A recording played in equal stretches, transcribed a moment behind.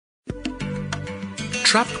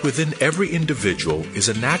Trapped within every individual is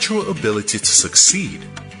a natural ability to succeed,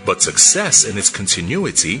 but success in its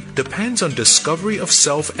continuity depends on discovery of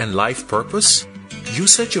self and life purpose,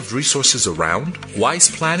 usage of resources around,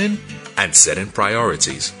 wise planning, and setting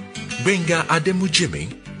priorities. Benga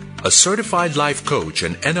Ademujimi, a certified life coach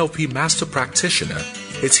and NLP master practitioner,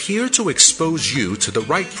 is here to expose you to the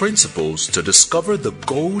right principles to discover the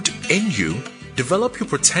gold in you, develop your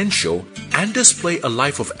potential, and display a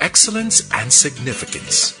life of excellence and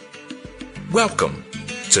significance. Welcome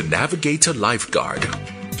to Navigator Lifeguard.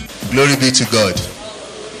 Glory be to God.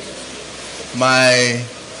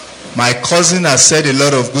 My cousin has said a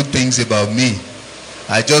lot of good things about me.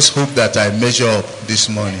 I just hope that I measure up this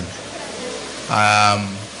morning.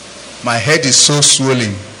 My head is so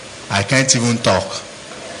swollen, I can't even talk.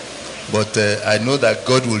 But I know that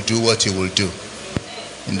God will do what He will do.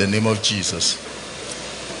 In the name of Jesus.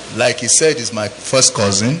 Like he said, he's my first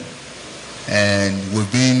cousin. And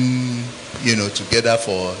we've been, together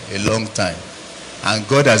for a long time. And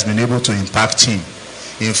God has been able to impact him.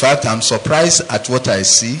 In fact, I'm surprised at what I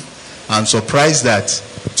see. I'm surprised that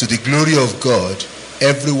to the glory of God,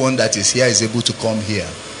 everyone that is here is able to come here.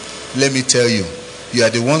 Let me tell you, you are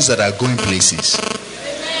the ones that are going places.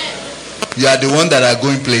 You are the ones that are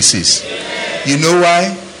going places. You know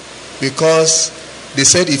why? Because they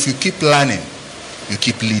said if you keep learning, you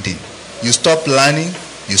keep leading. You stop learning,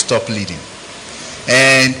 you stop leading.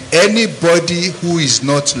 And anybody who is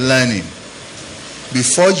not learning,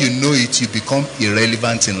 before you know it, you become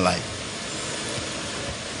irrelevant in life.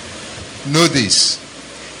 Know this.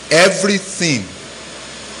 Everything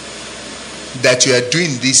that you are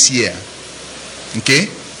doing this year, okay?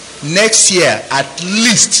 Next year, at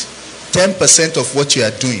least 10% of what you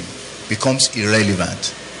are doing becomes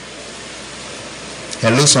irrelevant.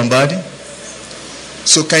 Hello, somebody?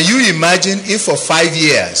 So can you imagine if for 5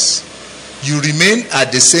 years you remain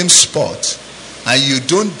at the same spot and you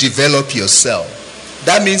don't develop yourself?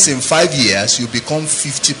 That means in 5 years you become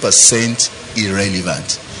 50%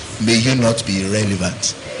 irrelevant. May you not be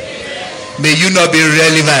irrelevant. May you not be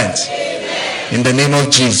irrelevant. In the name of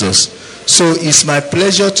Jesus. So it's my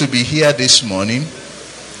pleasure to be here this morning.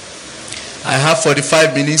 I have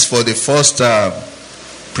 45 minutes for the first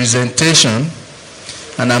presentation.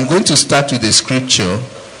 And I'm going to start with the scripture.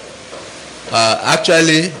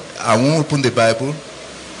 Actually, I won't open the Bible,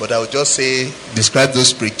 but I'll just describe those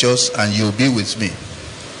scriptures and you'll be with me.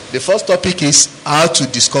 The first topic is how to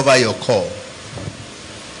discover your call.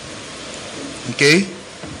 Okay?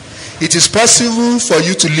 It is possible for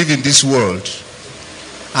you to live in this world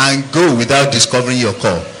and go without discovering your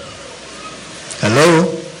call.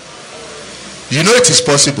 Hello? You know it is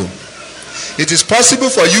possible. It is possible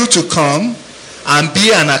for you to come and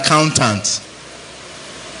be an accountant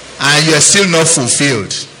and you are still not fulfilled.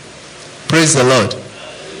 Praise the Lord.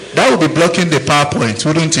 That would be blocking the PowerPoint,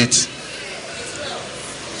 wouldn't it?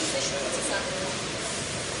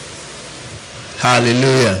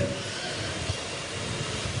 Hallelujah.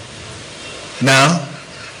 Now,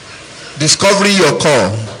 discovering your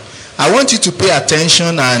call. I want you to pay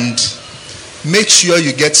attention and make sure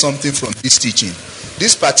you get something from this teaching.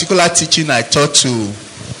 This particular teaching I taught to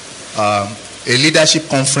a leadership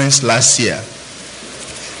conference last year.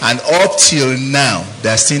 And up till now,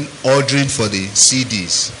 they're still ordering for the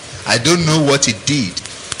CDs. I don't know what it did,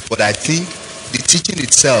 but I think the teaching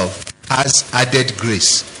itself has added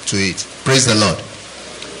grace to it. Praise the Lord.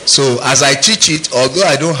 So as I teach it, although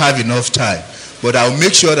I don't have enough time, but I'll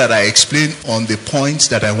make sure that I explain on the points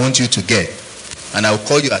that I want you to get. And I'll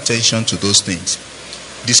call your attention to those things.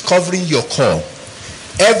 Discovering your call.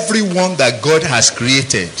 Everyone that God has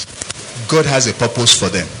created, God has a purpose for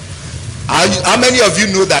them. How many of you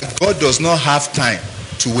know that God does not have time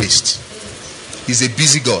to waste? He's a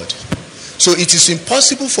busy God. So it is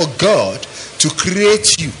impossible for God to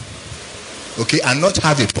create you, okay, and not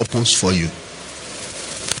have a purpose for you.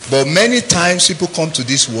 But many times people come to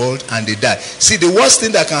this world and they die. See, the worst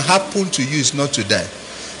thing that can happen to you is not to die.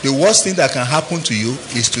 The worst thing that can happen to you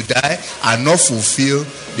is to die and not fulfill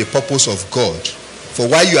the purpose of God for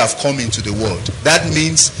why you have come into the world. That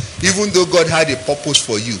means even though God had a purpose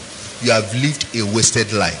for you, you have lived a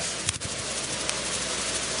wasted life.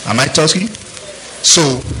 Am I talking? So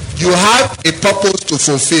you have a purpose to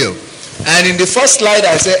fulfill. And in the first slide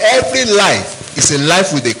I said every life is a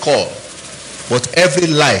life with a call. But every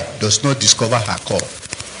life does not discover her call.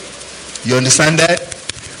 You understand that?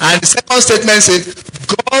 And the second statement says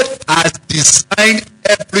God has designed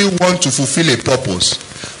everyone to fulfill a purpose.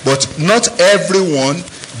 But not everyone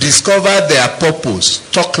discover their purpose,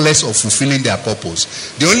 talk less of fulfilling their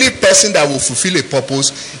purpose. The only person that will fulfill a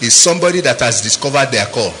purpose is somebody that has discovered their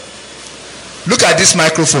call. Look at this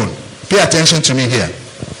microphone. Pay attention to me here.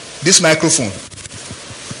 This microphone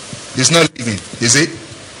is not living, is it?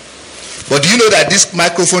 But do you know that this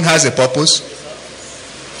microphone has a purpose?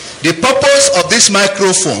 The purpose of this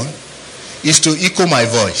microphone is to echo my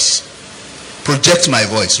voice, project my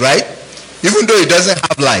voice, right? Even though it doesn't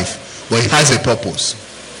have life, but it has a purpose.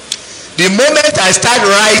 The moment I start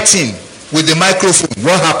writing with the microphone,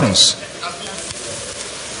 what happens?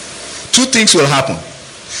 Two things will happen.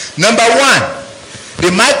 Number one,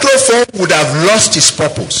 the microphone would have lost its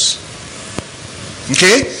purpose.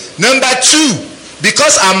 Okay? Number two,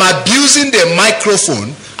 because I'm abusing the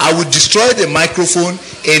microphone, I would destroy the microphone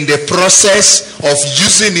in the process of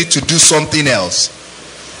using it to do something else.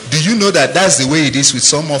 Do you know that that's the way it is with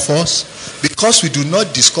some of us? Because we do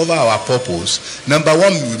not discover our purpose. Number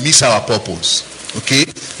one, we miss our purpose. Okay?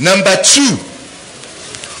 Number two,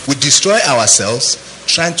 we destroy ourselves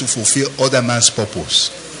trying to fulfill other man's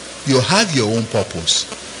purpose. You have your own purpose.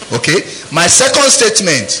 Okay? My second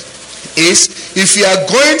statement is, if you are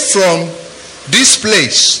going from this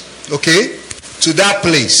place, okay, to that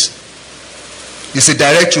place, it's a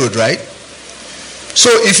direct road, right? So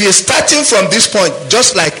if you're starting from this point,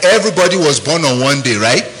 just like everybody was born on one day,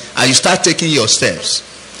 right? And you start taking your steps.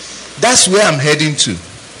 That's where I'm heading to.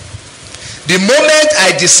 The moment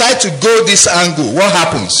I decide to go this angle, what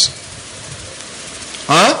happens?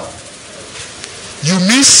 Huh? You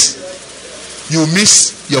miss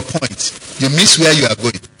your point. You miss where you are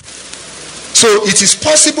going. So it is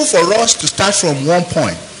possible for us to start from one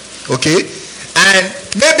point. Okay? And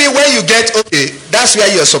maybe when you get, okay, that's where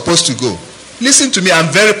you're supposed to go. Listen to me,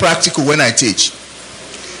 I'm very practical when I teach.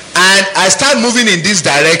 And I start moving in this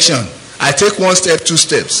direction. I take one step, two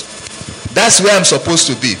steps. That's where I'm supposed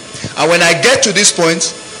to be. And when I get to this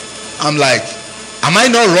point, I'm like, am I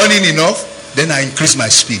not running enough? Then I increase my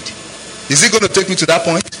speed. Is it going to take me to that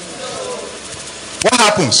point? What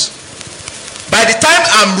happens? By the time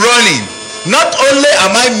I'm running, not only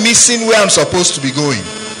am I missing where I'm supposed to be going,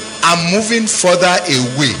 I'm moving further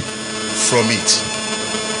away from it.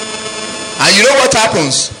 And you know what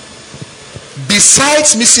happens?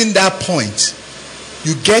 Besides missing that point,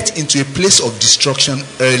 you get into a place of destruction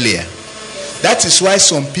earlier. That is why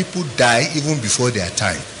some people die even before their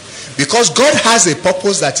time. Because God has a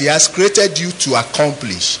purpose that He has created you to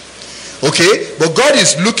accomplish. Okay? But God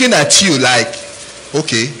is looking at you like,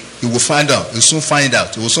 okay, He will find out. He will soon find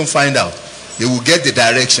out. He will soon find out. He will get the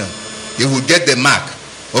direction. He will get the mark.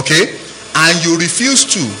 Okay? And you refuse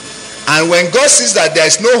to. And when God sees that there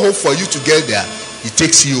is no hope for you to get there, He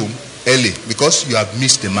takes you home early because you have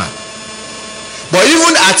missed the mark. But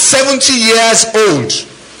even at 70 years old,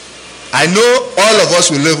 I know all of us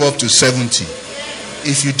will live up to 70.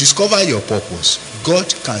 If you discover your purpose,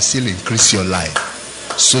 God can still increase your life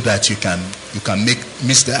so that you can make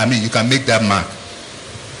that mark.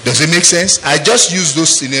 Does it make sense? I just use those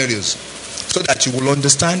scenarios so that you will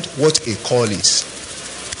understand what a call is.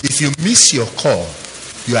 If you miss your call,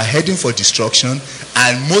 you are heading for destruction,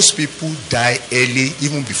 and most people die early,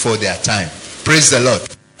 even before their time. Praise the Lord.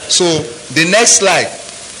 So the next slide,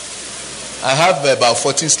 I have about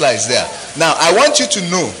 14 slides there. Now I want you to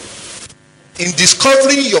know, in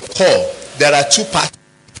discovering your call, there are two parts.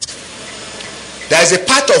 There is a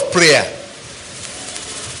part of prayer,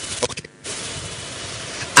 okay,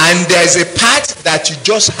 and there is a part that you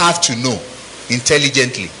just have to know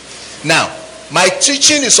intelligently. Now, my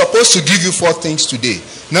teaching is supposed to give you 4 things today.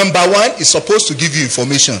 Number 1 is supposed to give you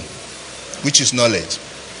information, which is knowledge.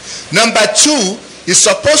 Number 2 is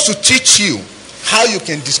supposed to teach you how you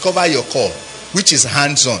can discover your call, which is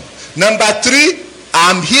hands-on. Number 3,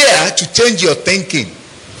 I'm here to change your thinking.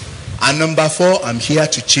 And number 4, I'm here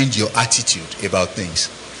to change your attitude about things.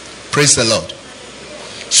 Praise the Lord.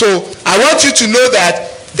 So I want you to know that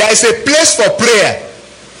there is a place for prayer.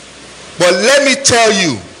 But let me tell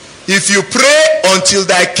you, if you pray until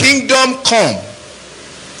thy kingdom come,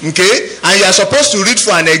 okay, and you are supposed to read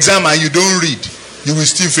for an exam and you don't read, you will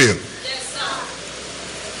still fail. Yes, sir.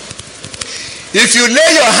 If you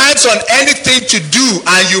lay your hands on anything to do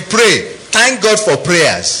and you pray, thank God for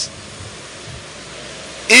prayers.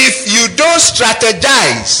 If you don't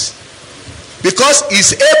strategize, because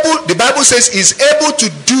he's able, the Bible says he's able to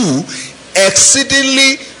do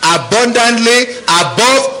exceedingly abundantly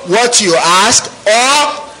above what you ask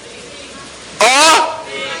or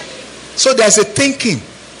so there's a thinking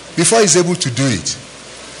before he's able to do it.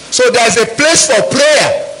 So there's a place for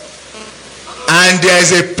prayer and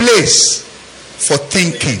there's a place for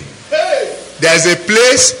thinking. There's a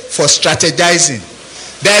place for strategizing.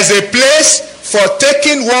 There's a place for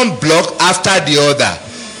taking one block after the other.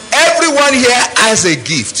 Everyone here has a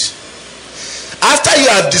gift. I after you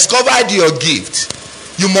have discovered your gift,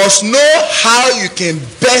 you must know how you can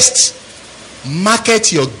best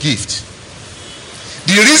market your gift.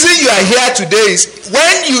 The reason you are here today is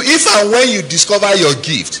if and when you discover your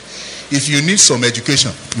gift, if you need some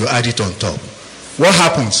education, you add it on top. What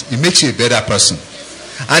happens? It makes you a better person.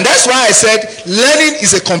 And that's why I said learning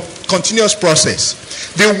is a continuous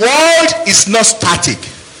process. The world is not static.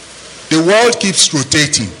 The world keeps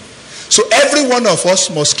rotating. So every one of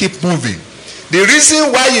us must keep moving. The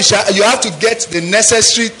reason why you have to get the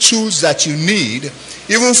necessary tools that you need,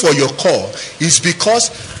 even for your call, is because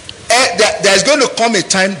there's going to come a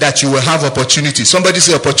time that you will have opportunity. Somebody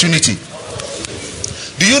say opportunity.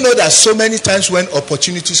 Do you know that so many times when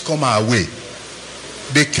opportunities come our way,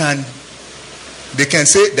 they can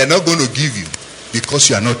say they're not going to give you because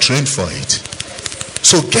you are not trained for it.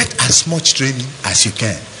 So get as much training as you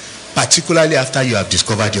can, particularly after you have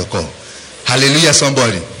discovered your call. Hallelujah,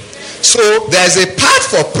 somebody. So there's a part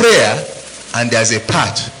for prayer and there's a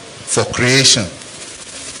part for creation.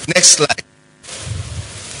 Next slide.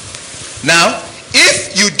 Now,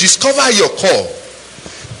 if you discover your call,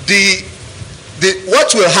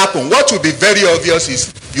 what will happen, what will be very obvious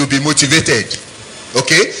is you'll be motivated.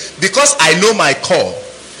 Okay? Because I know my call.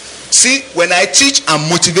 See, when I teach, I'm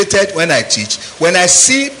motivated when I teach. When I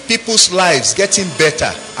see people's lives getting better,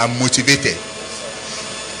 I'm motivated.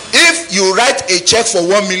 If you write a check for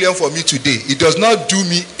 1 million for me today, it does not do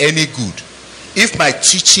me any good. If my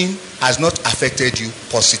teaching has not affected you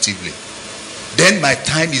positively, then my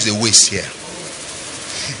time is a waste here.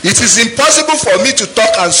 It is impossible for me to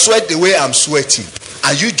talk and sweat the way I'm sweating,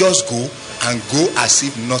 and you just go as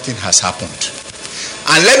if nothing has happened.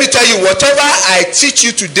 And let me tell you, whatever I teach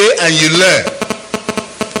you today and you learn,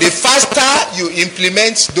 the faster you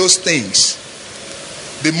implement those things,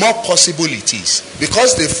 the more possible it is.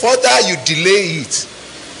 Because the further you delay it,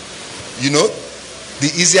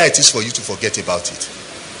 the easier it is for you to forget about it.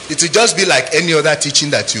 It will just be like any other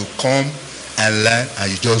teaching that you come and learn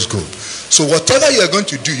and you just go. So whatever you are going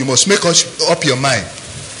to do, you must make up your mind.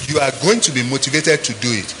 You are going to be motivated to do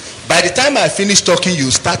it. By the time I finish talking,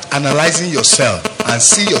 you start analyzing yourself and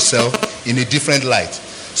see yourself in a different light.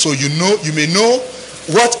 So you may know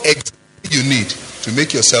what exactly you need to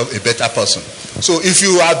make yourself a better person. So if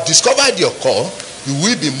you have discovered your call, you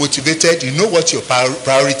will be motivated. You know what your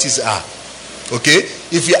priorities are. Okay?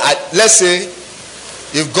 If you let's say,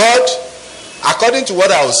 if God, according to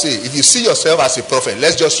what I will say, if you see yourself as a prophet,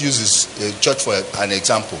 let's just use this church for an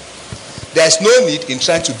example. There's no need in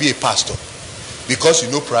trying to be a pastor, because you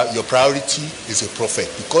know your priority is a prophet,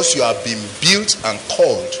 because you have been built and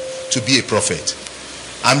called to be a prophet.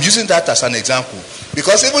 I'm using that as an example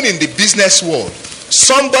because even in the business world,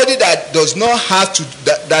 somebody that does not have to,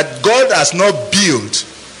 that God has not built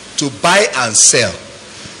to buy and sell,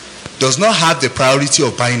 does not have the priority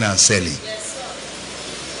of buying and selling.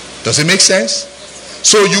 Does it make sense?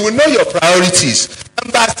 So you will know your priorities.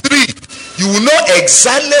 Number 3, you will know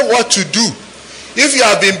exactly what to do. If you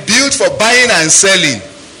have been built for buying and selling,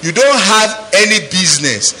 you don't have any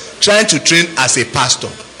business trying to train as a pastor.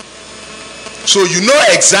 So you know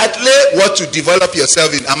exactly what to develop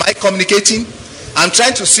yourself in. Am I communicating? I'm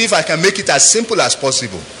trying to see if I can make it as simple as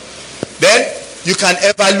possible. Then you can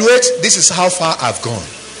evaluate, this is how far I've gone.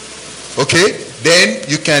 Okay? Then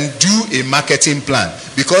you can do a marketing plan.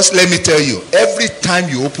 Because let me tell you, every time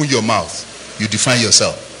you open your mouth, you define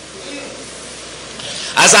yourself.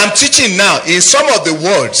 As I'm teaching now, in some of the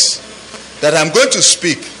words that I'm going to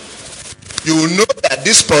speak, you will know that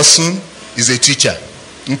this person is a teacher.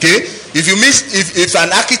 Okay? If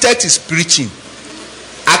an architect is preaching,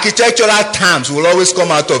 architectural terms will always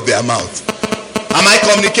come out of their mouth. Am I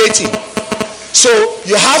communicating? So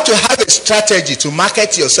you have to have a strategy to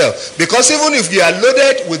market yourself, because even if you are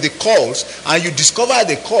loaded with the calls and you discover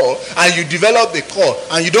the call and you develop the call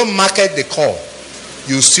and you don't market the call,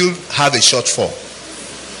 you still have a shortfall.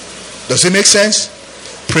 Does it make sense?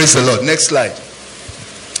 Praise the Lord. Next slide.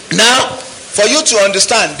 Now, for you to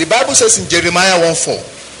understand, the Bible says in Jeremiah 1:4,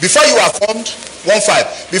 before you are formed,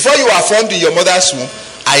 1:5, before you are formed in your mother's womb,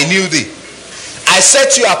 I knew thee. I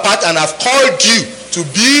set you apart and have called you to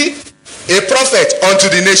be a prophet unto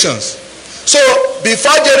the nations. So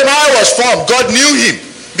before Jeremiah was formed, God knew him.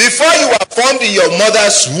 Before you were formed in your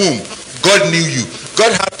mother's womb, God knew you.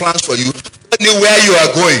 God had plans for you. God knew where you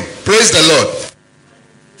are going. Praise the Lord.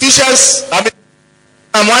 Ephesians,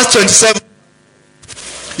 Psalm 127,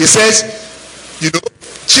 he says,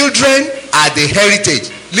 children are the heritage,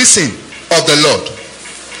 listen, of the Lord.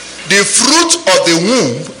 The fruit of the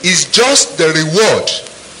womb is just the reward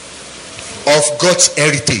of God's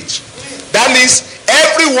heritage. That means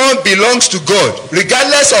everyone belongs to God,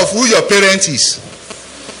 regardless of who your parent is.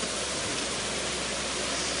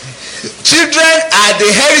 Children are the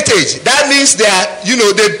heritage. That means they are,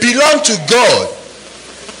 they belong to God.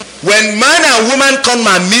 When man and woman come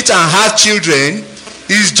and meet and have children,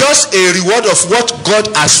 it's just a reward of what God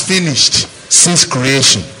has finished since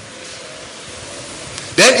creation.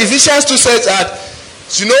 Then Ephesians 2 says that,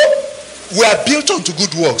 we are built unto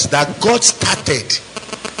good works that God started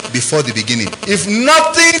before the beginning. If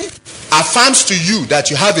nothing affirms to you that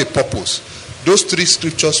you have a purpose, those three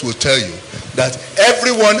scriptures will tell you that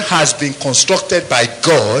everyone has been constructed by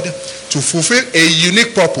God to fulfill a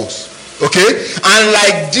unique purpose. Okay? And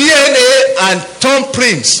like DNA and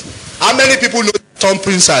thumbprints, how many people know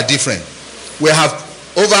thumbprints are different? We have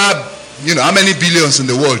over, how many billions in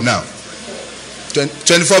the world now?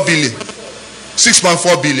 24 billion.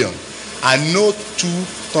 6.4 billion. And no two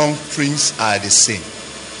thumbprints are the same.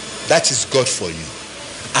 That is God for you.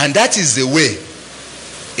 And that is the way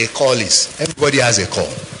a call is. Everybody has a call.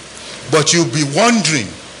 But you'll be wondering,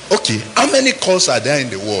 okay, how many calls are there in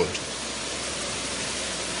the world?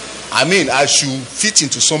 I should fit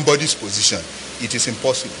into somebody's position. It is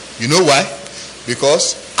impossible. You know why?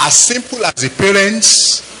 Because as simple as the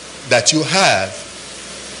parents that you have,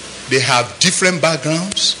 they have different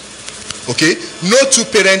backgrounds. Okay? No two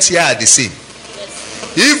parents here are the same.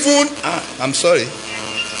 Even, I'm sorry.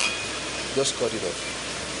 Just cut it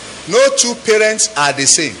off. No two parents are the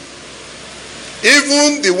same.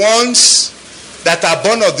 Even the ones that are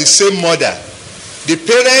born of the same mother, the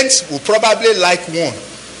parents will probably like one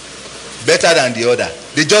better than the other.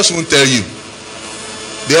 They just won't tell you.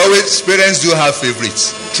 Parents do have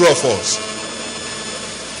favorites. True or false?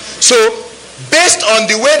 So, based on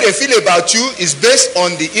the way they feel about you is based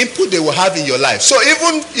on the input they will have in your life. So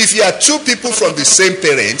even if you are two people from the same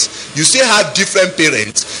parents, you still have different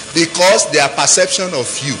parents because their perception of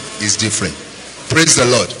you is different. Praise the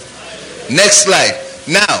Lord. Next slide.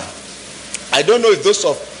 Now, I don't know if those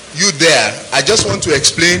of you there, I just want to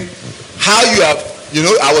explain how you have,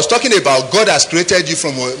 I was talking about God has created you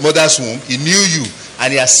from a mother's womb. He knew you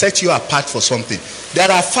and he has set you apart for something. There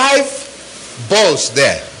are 5 balls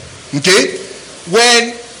there. Okay?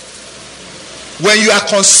 When you are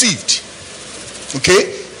conceived,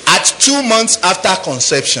 okay, at 2 months after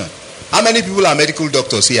conception, how many people are medical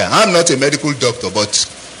doctors here? I'm not a medical doctor, but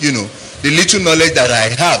the little knowledge that I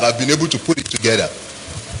have, I've been able to put it together.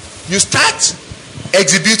 You start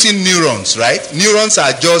exhibiting neurons, right? Neurons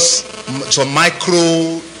are just some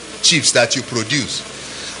micro chips that you produce,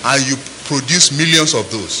 and you produce millions of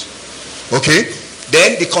those. Okay?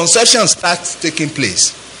 Then the conception starts taking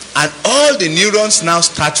place. And all the neurons now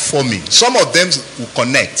start forming. Some of them will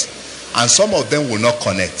connect and some of them will not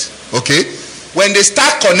connect. Okay? When they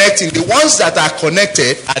start connecting, the ones that are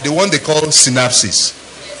connected are the ones they call synapses.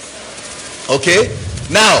 Okay?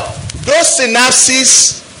 Now, those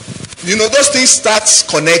synapses, those things start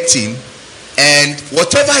connecting, and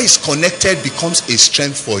whatever is connected becomes a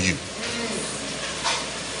strength for you.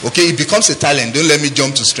 Okay? It becomes a talent. Don't let me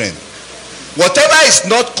jump to strength. Whatever is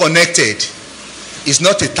not connected is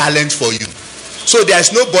not a talent for you. So there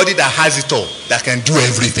is nobody that has it all, that can do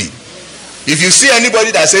everything. If you see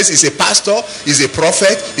anybody that says he's a pastor, he's a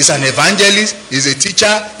prophet, he's an evangelist, he's a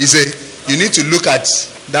teacher, you need to look at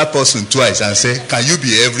that person twice and say, can you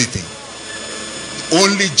be everything?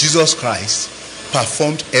 Only Jesus Christ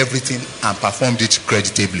performed everything and performed it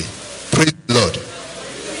creditably. Praise the Lord.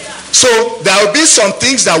 So there will be some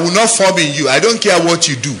things that will not form in you. I don't care what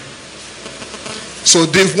you do. So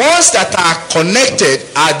the ones that are connected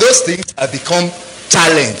are those things that become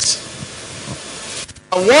talents.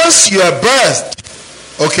 And once you are birthed,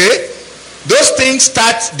 okay, those things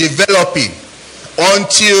start developing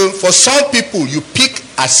until for some people you peak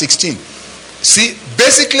at 16. See,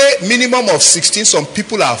 basically minimum of 16, some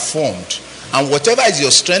people are formed. And whatever is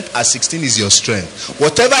your strength at 16 is your strength.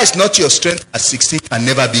 Whatever is not your strength at 16 can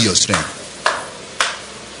never be your strength.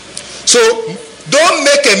 So don't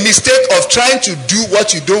make a mistake of trying to do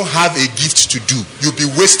what you don't have a gift to do. You'll be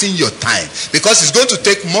wasting your time because it's going to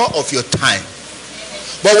take more of your time.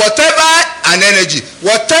 But whatever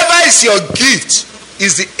is your gift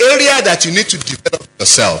is the area that you need to develop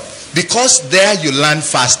yourself, because there you learn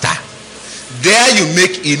faster. There you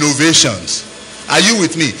make innovations. Are you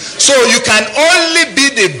with me? So you can only be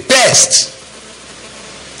the best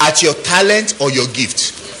at your talent or your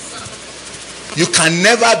gift. You can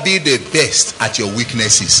never be the best at your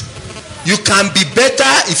weaknesses. You can be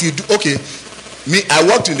better if you do. Okay, I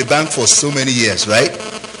worked in the bank for so many years, right?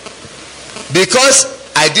 Because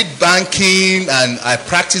I did banking and I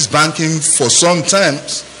practiced banking for some time,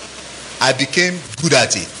 I became good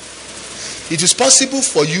at it. It is possible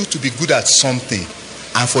for you to be good at something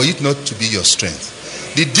and for it not to be your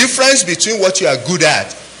strength. The difference between what you are good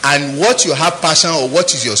at and what you have passion or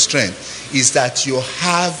what is your strength is that you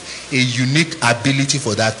have a unique ability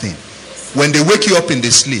for that thing. When they wake you up in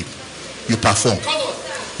the sleep, you perform.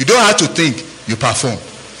 You don't have to think, you perform.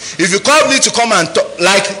 If you call me to come and talk,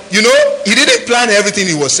 like, you know, he didn't plan everything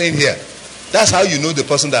he was saying here. That's how you know the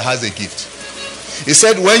person that has a gift. He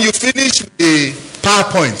said, when you finish a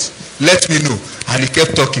PowerPoint, let me know. And he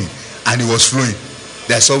kept talking and he was flowing.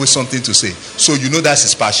 There's always something to say. So you know that's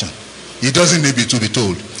his passion. He doesn't need to be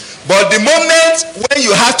told. But the moment when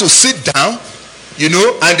you have to sit down, you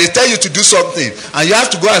know, and they tell you to do something, and you have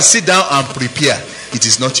to go and sit down and prepare, it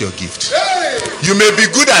is not your gift. You may be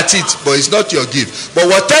good at it, but it's not your gift. But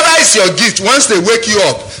whatever is your gift, once they wake you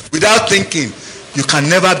up without thinking, you can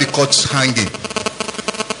never be caught hanging.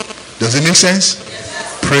 Does it make sense?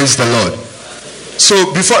 Praise the Lord.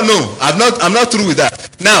 So before, no, I'm not through with that.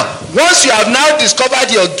 Now, once you have now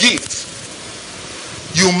discovered your gift,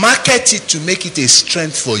 you market it to make it a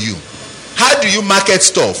strength for you. How do you market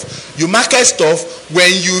stuff? You market stuff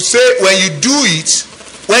when you do it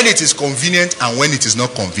when it is convenient and when it is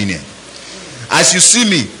not convenient. As you see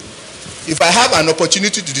me, if I have an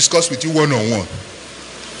opportunity to discuss with you one-on-one,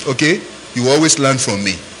 okay, you always learn from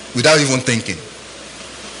me without even thinking.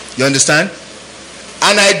 You understand?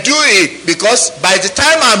 And I do it because by the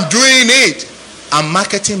time I'm doing it, I'm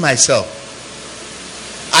marketing myself.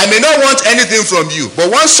 I may not want anything from you, but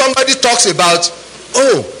once somebody talks about,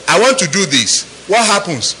 oh, I want to do this, what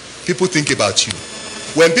happens? People think about you.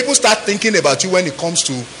 When people start thinking about you when it comes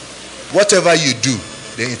to whatever you do,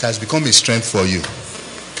 then it has become a strength for you.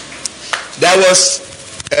 There was,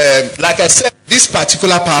 like I said, this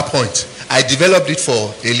particular PowerPoint, I developed it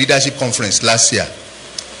for a leadership conference last year.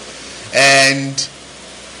 And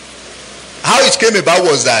how it came about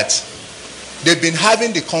was that they've been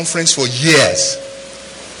having the conference for years.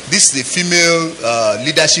 This is the female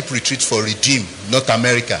leadership retreat for Redeem, North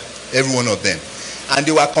America, every one of them. And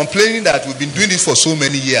they were complaining that we've been doing this for so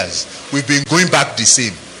many years. We've been going back the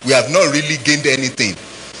same. We have not really gained anything.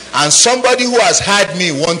 And somebody who has heard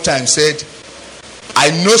me one time said, I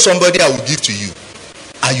know somebody I will give to you,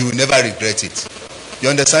 and you will never regret it. You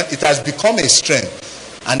understand? It has become a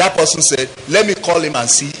strength. And that person said, let me call him and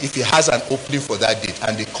see if he has an opening for that date.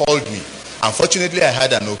 And they called me. Unfortunately, I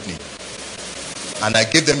had an opening. And I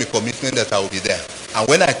gave them a commitment that I will be there. And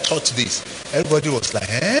when I taught this, everybody was like,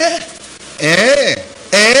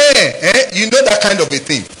 you know, that kind of a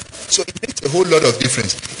thing. So it makes a whole lot of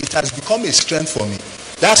difference. It has become a strength for me.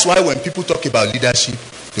 That's why when people talk about leadership,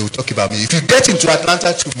 they will talk about me. If you get into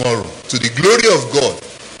Atlanta tomorrow, to the glory of God,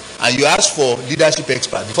 and you ask for leadership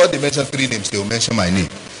expert, before they mention 3 names, they will mention my name.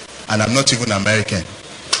 And I'm not even American.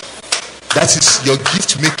 That is your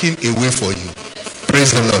gift making a way for you.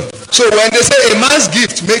 Praise the Lord. So when they say a man's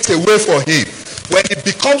gift makes a way for him, when it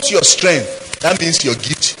becomes your strength, that means your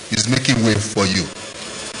gift is making way for you.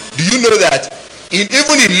 Do you know that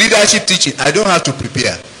even in leadership teaching, I don't have to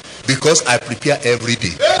prepare because I prepare every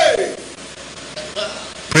day.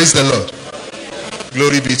 Praise the Lord.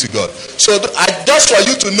 Glory be to God. So just for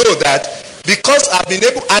you to know that, because I've been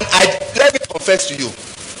able, and let me confess to you,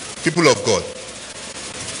 people of God,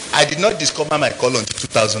 I did not discover my call until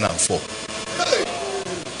 2004.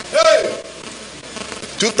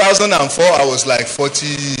 2004, I was like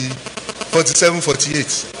 47,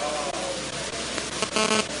 48.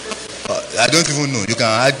 I don't even know. You can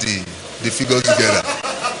add the figures together.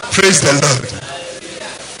 Praise the Lord.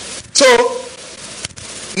 So,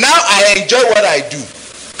 now I enjoy what I do.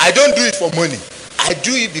 I don't do it for money. I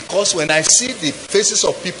do it because when I see the faces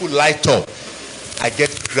of people light up, I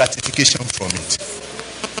get gratification from it.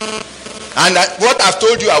 And what I've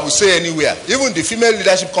told you, I will say anywhere. Even the female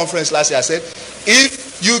leadership conference last year, I said, if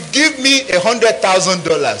you give me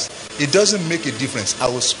 $100,000, it doesn't make a difference. I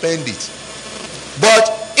will spend it. But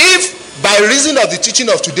if by reason of the teaching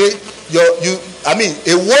of today,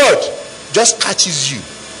 a word just catches you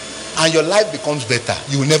and your life becomes better,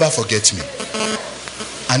 you will never forget me.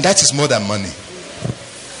 And that is more than money.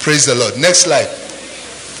 Praise the Lord. Next slide.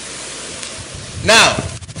 Now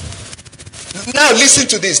listen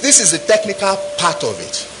to this. This is the technical part of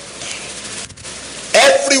it.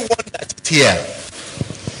 Everyone that's here,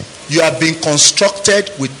 you have been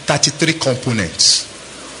constructed with 33 components.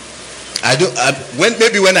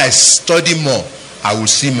 When I study more, I will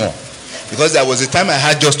see more. Because there was a time I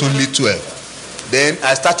had just only 12. Then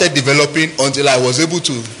I started developing until I was able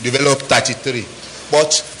to develop 33.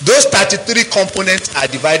 But those 33 components are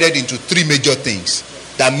divided into 3 major things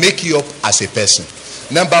that make you up as a person.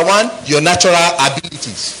 Number 1, your natural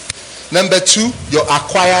abilities. Number 2, your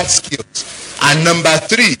acquired skills. And number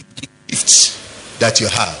 3, the gifts that you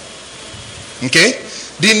have. Okay?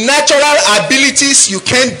 The natural abilities you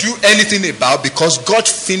can't do anything about because God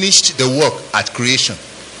finished the work at creation.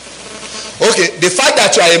 Okay, the fact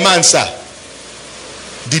that you are a man, sir,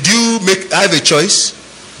 did you have a choice?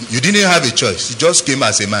 You didn't have a choice. You just came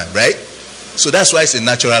as a man, right? So that's why it's a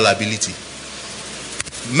natural ability.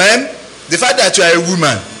 Ma'am, the fact that you are a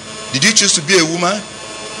woman, did you choose to be a woman?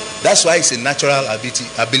 That's why it's a natural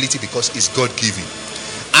ability because it's God-given.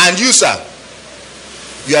 And you, sir,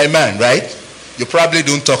 you are a man, right? You probably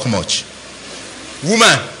don't talk much.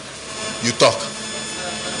 Woman, you talk.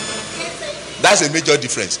 That's a major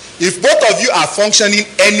difference. If both of you are functioning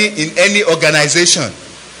in any organization,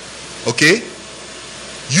 okay,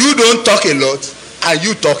 you don't talk a lot and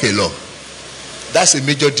you talk a lot. That's a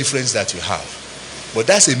major difference that you have. But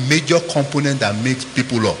that's a major component that makes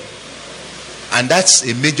people up. And that's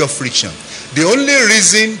a major friction. The only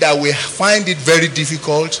reason that we find it very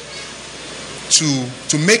difficult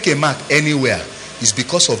to make a mark anywhere is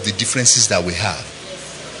because of the differences that we have.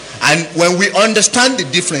 And when we understand the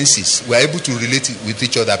differences, we're able to relate with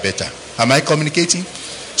each other better. Am I communicating?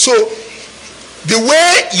 So, the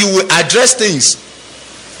way you will address things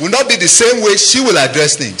will not be the same way she will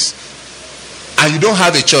address things. And you don't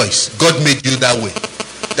have a choice. God made you that way.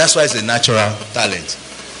 That's why it's a natural talent.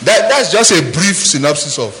 That's just a brief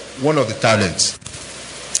synopsis of one of the talents.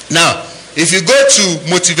 Now, if you go to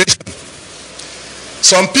motivation,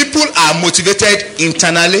 some people are motivated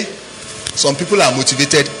internally, some people are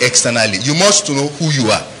motivated externally. You must know who you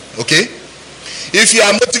are, okay? If you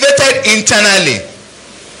are motivated internally,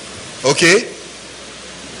 okay,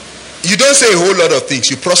 you don't say a whole lot of things.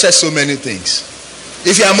 You process so many things.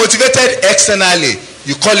 If you are motivated externally,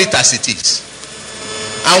 you call it as it is.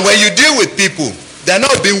 And when you deal with people, they are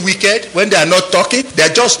not being wicked. When they are not talking, they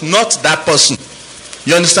are just not that person.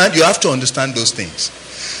 You understand? You have to understand those things.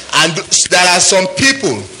 And there are some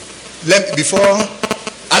people,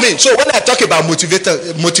 so when I talk about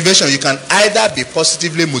motivation, you can either be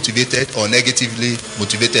positively motivated or negatively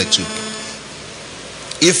motivated too.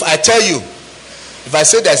 If I tell you, if I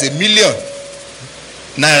say there's ₦1 million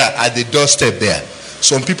at the doorstep there,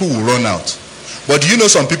 some people will run out. But do you know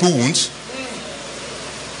some people won't?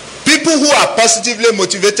 People who are positively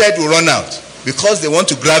motivated will run out because they want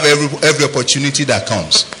to grab every opportunity that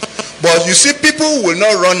comes. But you see, people who will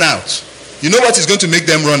not run out. You know what is going to make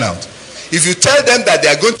them run out? If you tell them that they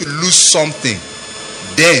are going to lose something,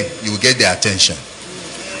 then you will get their attention.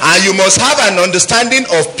 And you must have an understanding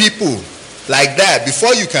of people like that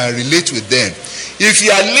before you can relate with them. If you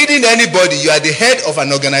are leading anybody, you are the head of an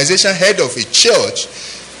organization, head of a church,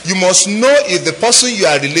 you must know if the person you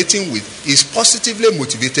are relating with is positively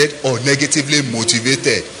motivated or negatively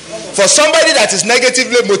motivated. For somebody that is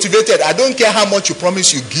negatively motivated, I don't care how much you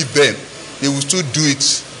promise you give them, they will still do it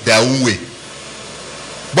their own way.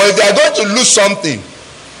 But if they are going to lose something,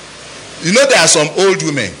 you know, there are some old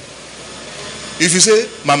women. If you say,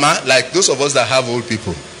 Mama, like those of us that have old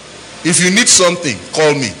people, if you need something,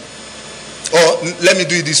 call me. Or let me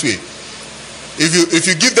do it this way. If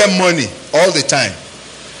you give them money all the time,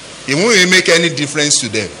 it won't really make any difference to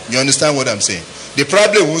them. You understand what I'm saying? They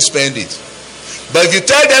probably won't spend it. But if you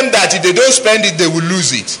tell them that if they don't spend it, they will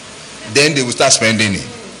lose it, then they will start spending it.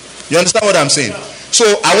 You understand what I'm saying? So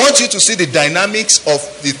I want you to see the dynamics of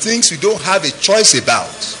the things we don't have a choice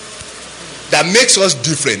about that makes us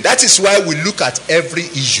different. That is why we look at every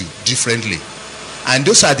issue differently. And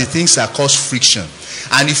those are the things that cause friction.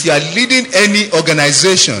 And if you are leading any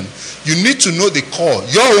organization, you need to know the core,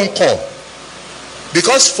 your own core.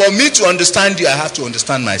 Because for me to understand you, I have to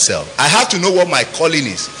understand myself. I have to know what my calling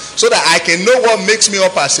is, so that I can know what makes me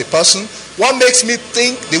up as a person, what makes me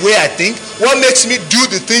think the way I think, what makes me do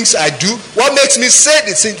the things I do, what makes me say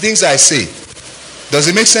the things I say. Does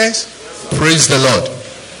it make sense? Praise the Lord.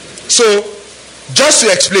 So, just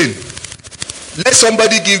to explain, let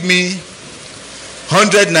somebody give me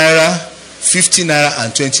 100 naira, 50 naira,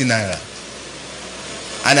 and 20 naira.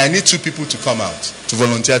 And I need 2 people to come out, to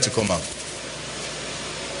volunteer to come out.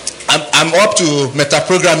 I'm up to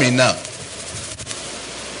meta-programming now.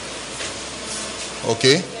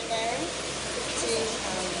 Okay?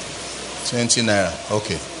 20 naira.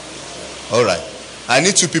 Okay. All right. I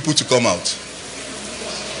need 2 people to come out.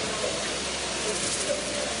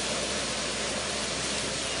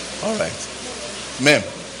 All right. Ma'am,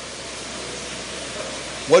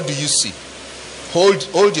 what do you see?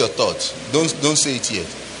 Hold your thoughts. Don't say it yet.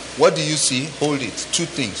 What do you see? Hold it. 2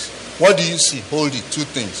 things. What do you see? Hold it. 2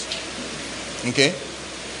 things. Okay?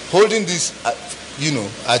 Holding this,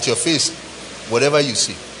 at your face, whatever you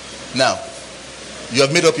see. Now, you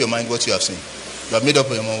have made up your mind what you have seen. You have made up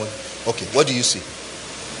your mind. Okay, what do you see?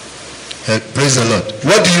 Praise the Lord.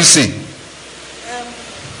 What do you see?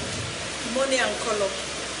 Money and color.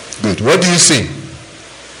 Good. What do you see?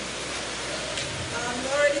 I'm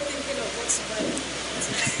already thinking of what's bad.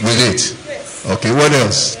 With it? Yes. Okay, what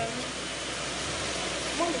else?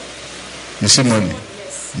 Money. You see money?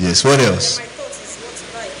 Yes. Yes, what else? My thought is what's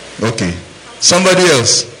right. Okay. Somebody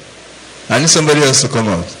else. I need somebody else to come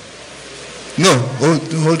out. No,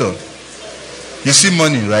 hold on. You see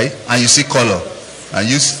money, right? And you see color. And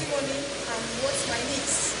you see Money and what's my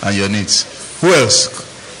needs. and your needs. Who else? 3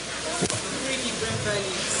 different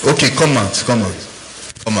values. Okay, come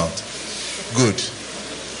out. Good.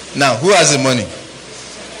 Now, who has the money?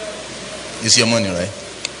 It's your money, right?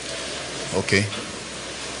 Okay.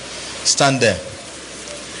 Stand there.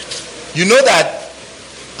 You know that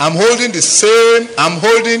I'm holding the same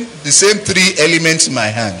 3 elements in my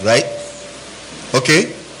hand, right?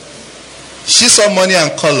 Okay? She saw money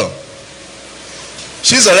and color.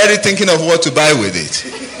 She's already thinking of what to buy with it.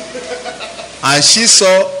 And she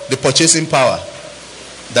saw the purchasing power,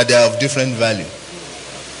 that they are of different value.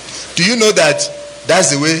 Do you know that that's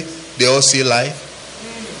the way they all see life?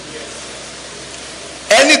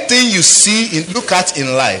 Anything you look at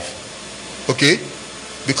in life, okay?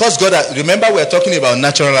 Because God, remember we are talking about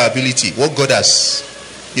natural ability, what God has,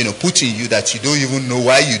 put in you that you don't even know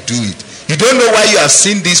why you do it. You don't know why you have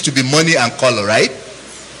seen this to be money and color, right?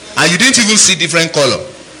 And you didn't even see different color,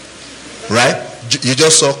 right? You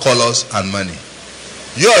just saw colors and money.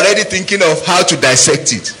 You're already thinking of how to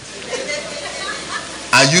dissect it.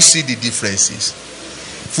 And you see the differences.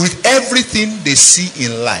 With everything they see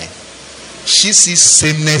in life, she sees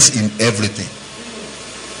sameness in everything.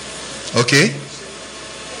 Okay?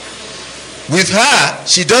 With her,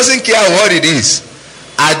 she doesn't care what it is,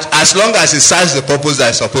 as long as it serves the purpose that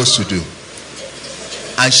it's supposed to do.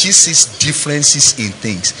 And she sees differences in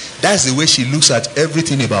things. That's the way she looks at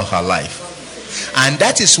everything about her life. And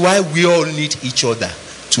that is why we all need each other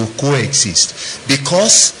to coexist.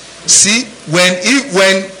 Because, see,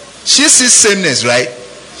 when she sees sameness, right?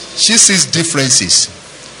 She sees differences.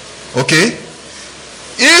 Okay?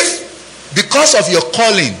 If, because of your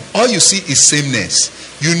calling, all you see is sameness,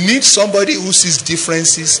 you need somebody who sees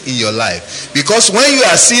differences in your life. Because when you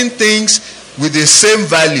are seeing things with the same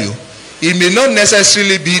value, it may not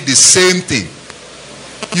necessarily be the same thing.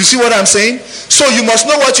 You see what I'm saying? So you must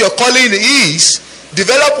know what your calling is,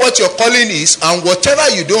 develop what your calling is, and whatever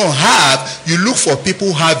you don't have, you look for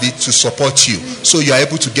people who have it to support you, so you are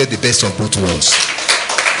able to get the best of both worlds.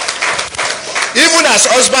 Even as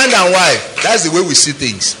husband and wife, that's the way we see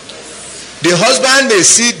things. The husband may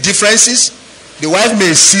see differences, the wife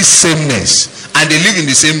may see sameness, and they live in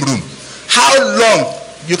the same room. How long?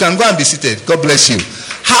 You can go and be seated. God bless you.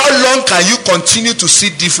 How long can you continue to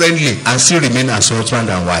see differently and still remain as husband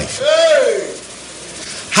and wife?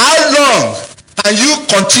 How long can you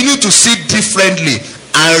continue to see differently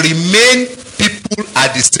and remain people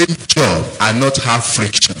at the same job and not have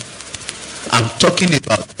friction? I'm talking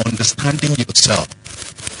about understanding yourself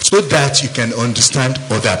so that you can understand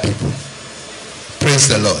other people. Praise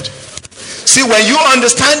the Lord. See, when you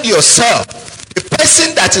understand yourself, a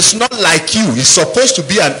person that is not like you is supposed to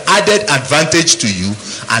be an added advantage to you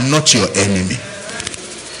and not your enemy.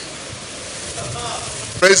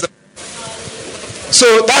 Praise the Lord.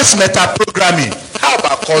 So that's meta-programming. How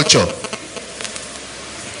about culture?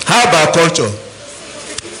 How about culture?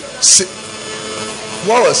 See,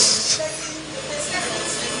 what was...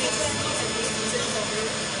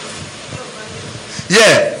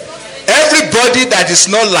 Yeah. Everybody that is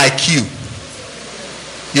not like you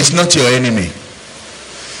is not your enemy.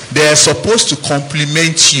 They are supposed to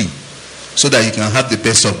complement you so that you can have the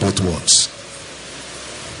best of both worlds.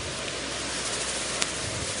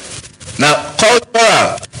 Now,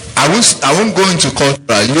 cultural. I won't go into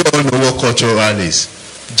cultural. You all know what cultural is.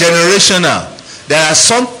 Generational. There are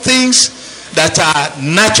some things that are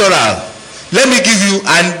natural. Let me give you,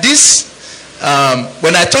 and this,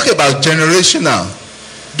 when I talk about generational,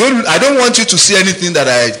 I don't want you to see anything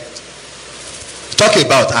that I talk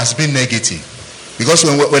about as being negative. Because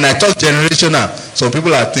when I talk generational, some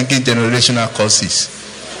people are thinking generational curses.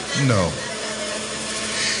 No.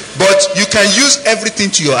 But you can use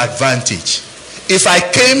everything to your advantage. If I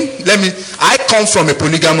come from a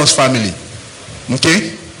polygamous family.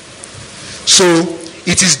 Okay? So,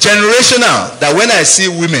 it is generational that when I see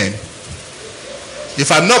women,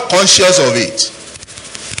 if I'm not conscious of it,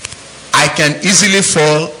 I can easily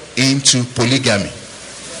fall into polygamy.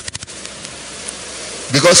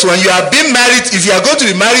 Because when you are being married, if you are going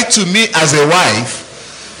to be married to me as a wife,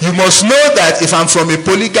 you must know that if I'm from a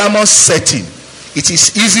polygamous setting, it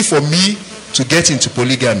is easy for me to get into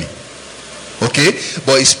polygamy. Okay?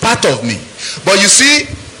 But it's part of me. But you see,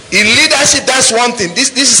 in leadership, that's one thing.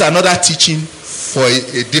 This is another teaching for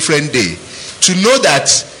a different day. To know that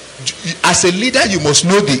as a leader, you must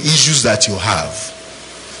know the issues that you have.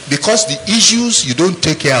 Because the issues you don't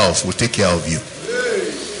take care of will take care of you.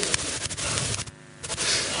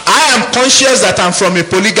 I am conscious that I'm from a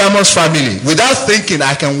polygamous family. Without thinking,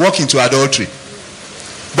 I can walk into adultery.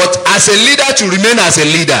 But as a leader, to remain as a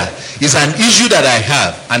leader is an issue that I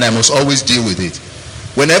have, and I must always deal with it.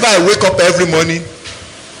 Whenever I wake up every morning,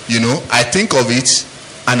 I think of it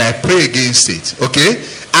and I pray against it. Okay?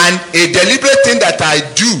 And a deliberate thing that I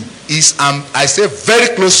do is I stay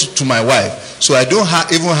very close to my wife, so I don't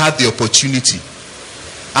even have the opportunity.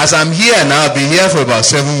 As I'm here now, I've been here for about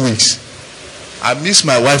 7 weeks. I miss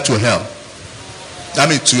my wife to hell. I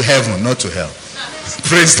mean to heaven, not to hell.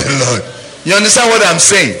 Praise the Lord. You understand what I'm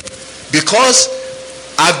saying? Because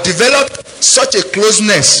I've developed such a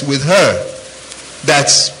closeness with her that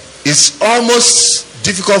it's almost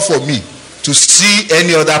difficult for me to see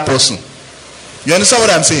any other person. You understand what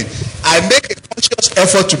I'm saying? I make a conscious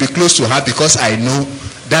effort to be close to her because I know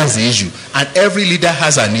that's the issue. And every leader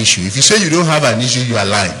has an issue. If you say you don't have an issue, you are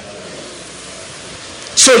lying.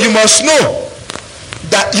 So you must know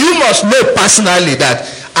personally that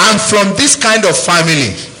I'm from this kind of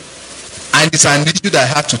family, and it's an issue that I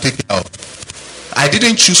have to take care of. I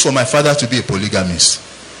didn't choose for my father to be a polygamist.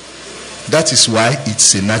 That is why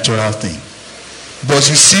it's a natural thing. But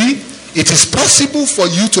you see, it is possible for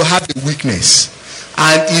you to have a weakness.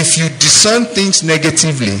 And if you discern things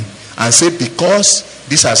negatively and say, because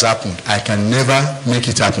this has happened, I can never make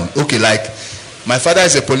it happen. Okay, like my father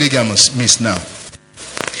is a polygamist now.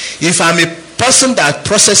 If I'm a person that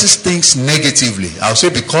processes things negatively, I'll say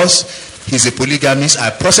because he's a polygamist, I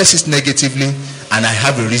process it negatively and I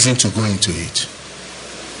have a reason to go into it.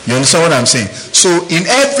 You understand what I'm saying? So in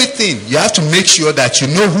everything, you have to make sure that you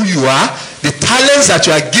know who you are, the talents that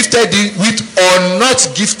you are gifted with or not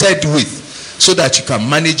gifted with, so that you can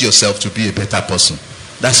manage yourself to be a better person.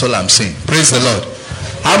 That's all I'm saying. Praise the Lord.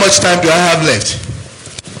 How much time do I have left?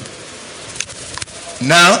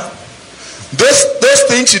 Now, those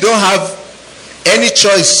things you don't have any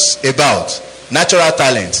choice about, natural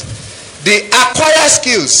talents. The acquired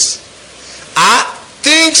skills are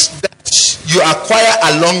things that you acquire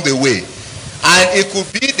along the way, and it could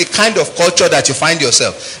be the kind of culture that you find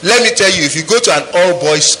yourself. Let me tell you, if you go to an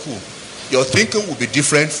all-boys school, your thinking will be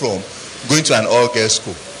different from going to an all-girls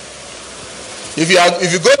school. If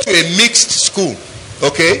you go to a mixed school,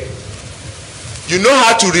 okay, you know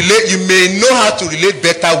how to relate. You may know how to relate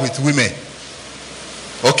better with women,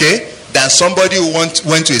 okay, than somebody who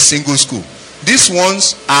went to a single school. These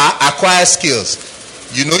ones are acquired skills.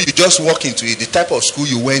 You know, you just walk into it, the type of school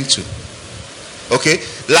you went to. Okay?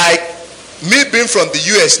 Like me being from the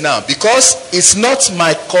US now, because it's not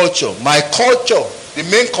my culture. My culture, the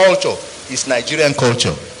main culture, is Nigerian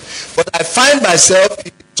culture. But I find myself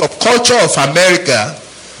in the subculture of America,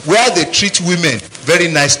 where they treat women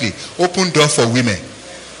very nicely. Open door for women.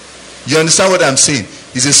 You understand what I'm saying?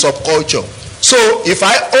 It's a subculture. So if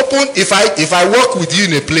I work with you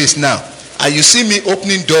in a place now, and you see me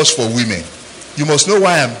opening doors for women, you must know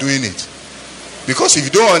why I'm doing it. Because if you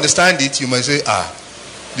don't understand it, you might say,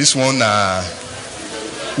 this one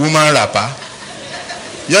woman rapper.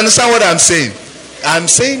 You understand what I'm saying? I'm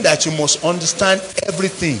saying that you must understand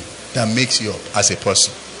everything that makes you up as a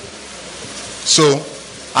person. So,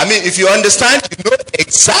 I mean, if you understand, you know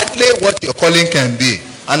exactly what your calling can be.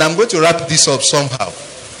 And I'm going to wrap this up somehow.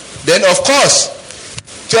 Then, of course,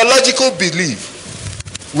 theological belief.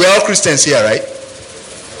 We're all Christians here, right?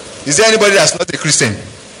 Is there anybody that's not a Christian?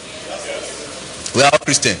 We are all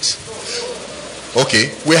Christians.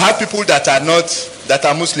 Okay. We have people that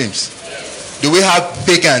are Muslims. Do we have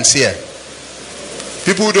pagans here?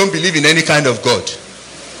 People who don't believe in any kind of God.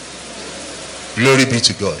 Glory be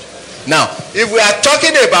to God. Now, if we are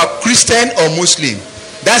talking about Christian or Muslim,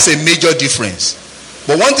 that's a major difference.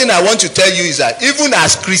 But one thing I want to tell you is that even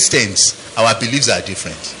as Christians, our beliefs are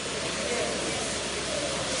different.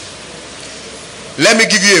 Let me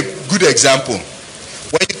give you a good example.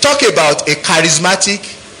 When you talk about a charismatic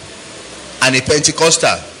and a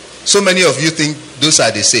Pentecostal, so many of you think those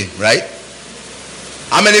are the same, right?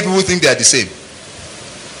 How many people think they are the same?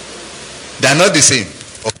 They are not the same.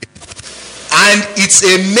 Okay. And it's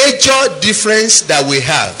a major difference that we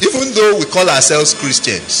have, even though we call ourselves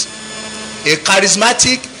Christians. A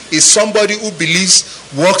charismatic is somebody who believes,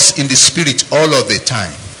 walks in the spirit all of the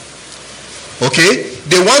time. Okay?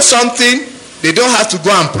 They want something, they don't have to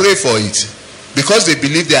go and pray for it, because they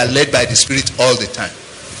believe they are led by the spirit all the time.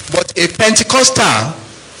 But a Pentecostal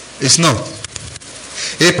is not.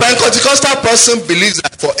 A Pentecostal person believes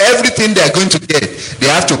that for everything they are going to get, they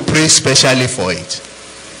have to pray specially for it.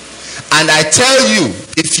 And I tell you,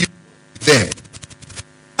 if you them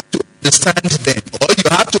to understand them, or you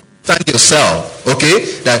have to understand yourself,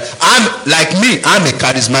 okay, that I'm a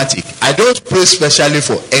charismatic. I don't pray specially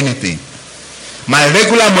for anything. My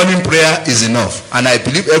regular morning prayer is enough, and I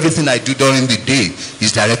believe everything I do during the day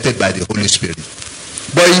is directed by the Holy Spirit.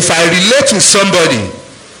 But if I relate with somebody,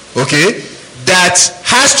 okay, that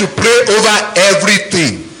has to pray over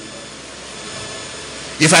everything,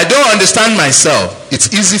 if I don't understand myself,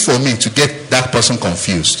 it's easy for me to get that person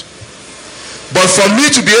confused. But for me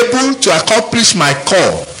to be able to accomplish my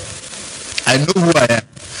call, I know who I am.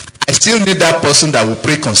 I still need that person that will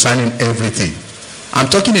pray concerning everything. I'm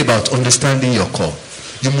talking about understanding your call.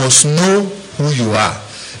 You must know who you are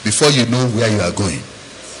before you know where you are going.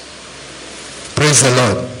 Praise the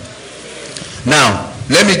Lord. Now,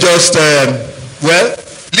 let me just,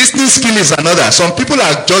 listening skill is another. Some people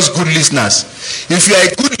are just good listeners. If you are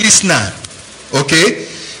a good listener, okay,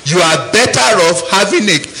 you are better off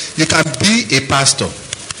you can be a pastor.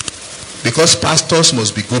 Because pastors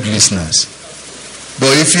must be good listeners.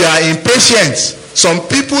 But if you are impatient, some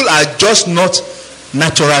people are just not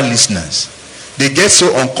natural listeners. They get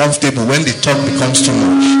so uncomfortable when the talk becomes too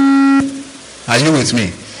much. Are you with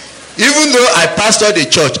me? Even though I pastored a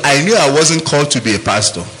church, I knew I wasn't called to be a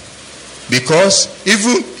pastor. Because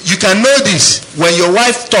even you can know this, when your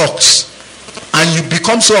wife talks and you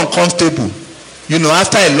become so uncomfortable,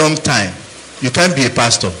 after a long time, you can't be a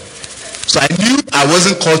pastor. So I knew I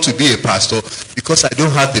wasn't called to be a pastor because I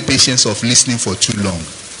don't have the patience of listening for too long.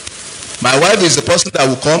 My wife is the person that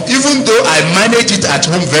will come, even though I manage it at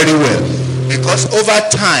home very well. Because over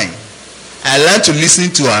time, I learned to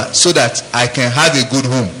listen to her so that I can have a good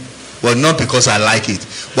home. But not because I like it.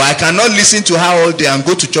 But I cannot listen to her all day and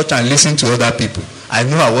go to church and listen to other people. I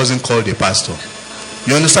know I wasn't called a pastor.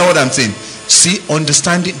 You understand what I'm saying? See,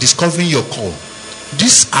 understanding, discovering your call.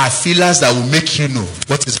 These are feelers that will make you know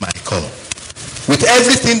what is my call. With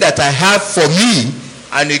everything that I have for me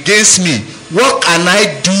and against me, what can I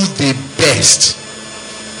do the best?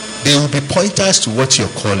 They will be pointers to what your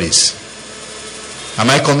call is. Am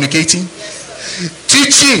I communicating?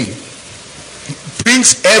 Teaching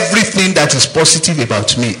brings everything that is positive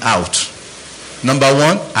about me out. Number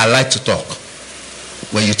one, I like to talk.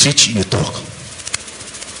 When you teach, you talk.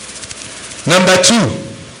 Number two,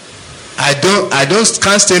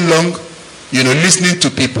 can't stay long, listening to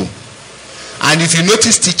people. And if you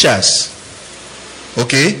notice teachers,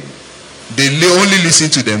 okay, they only listen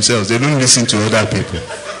to themselves. They don't listen to other people.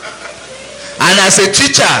 And as a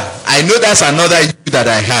teacher, I know that's another issue that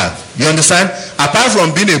I have. You understand? Apart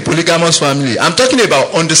from being a polygamous family, I'm talking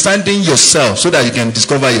about understanding yourself so that you can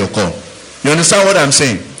discover your call. You understand what I'm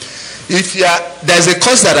saying? There's a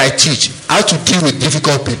course that I teach, how to deal with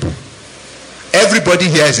difficult people. Everybody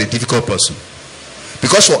here is a difficult person.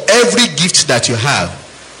 Because for every gift that you have,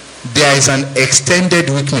 there is an extended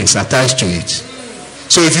weakness attached to it.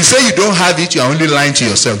 So if you say you don't have it, you are only lying to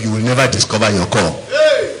yourself. You will never discover your call.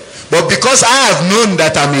 But because I have known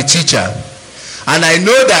that I'm a teacher, and I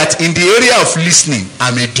know that in the area of listening,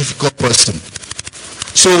 I'm a difficult person.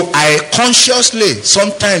 So I consciously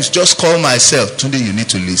sometimes just call myself, Tunde, you need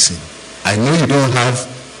to listen. I know you don't have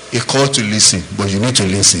a call to listen, but you need to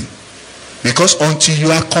listen. Because until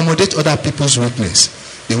you accommodate other people's weakness,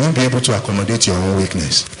 they won't be able to accommodate your own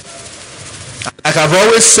weakness. Like I've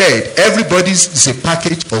always said, everybody is a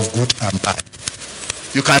package of good and bad.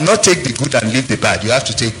 You cannot take the good and leave the bad. You have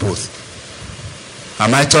to take both.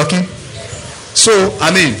 Am I talking? So,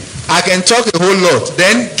 I can talk a whole lot.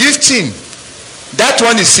 Then gifting. That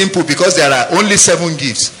one is simple because there are only 7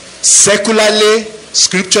 gifts. Secularly,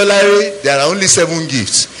 scripturally, there are only 7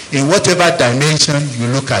 gifts. In whatever dimension you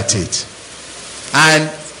look at it. And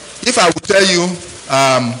if I would tell you,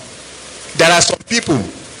 there are some people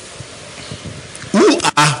who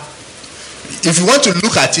are, if you want to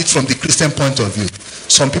look at it from the Christian point of view,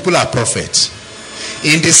 some people are prophets.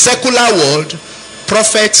 In the secular world,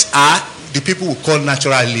 prophets are the people we call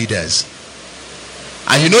natural leaders.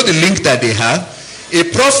 And you know the link that they have? A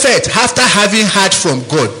prophet, after having heard from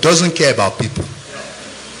God, doesn't care about people.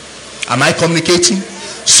 Am I communicating?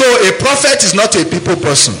 So a prophet is not a people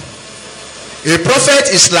person. A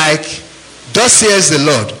prophet is like, thus says the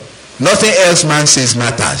Lord, nothing else man says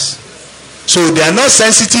matters. So they are not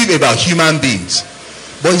sensitive about human beings.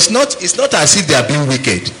 But it's not as if they are being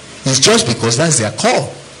wicked. It's just because that's their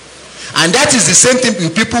call. And that is the same thing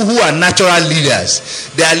with people who are natural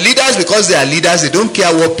leaders. They are leaders because they are leaders. They don't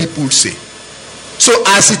care what people say. So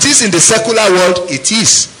as it is in the secular world, it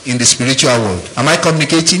is in the spiritual world. Am I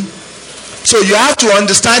communicating? So you have to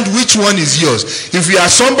understand which one is yours. If you are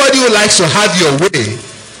somebody who likes to have your way,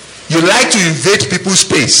 you like to invade people's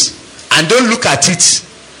space, and don't look at it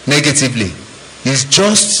negatively. It's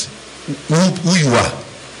just who you are.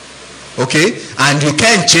 Okay? And you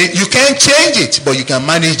can't change it, but you can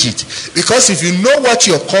manage it. Because if you know what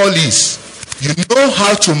your call is, you know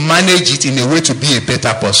how to manage it in a way to be a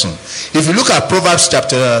better person. If you look at Proverbs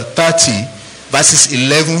chapter 30, verses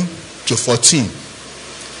 11 to 14.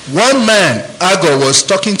 One man, Agur, was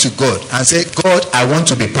talking to God and said, God, I want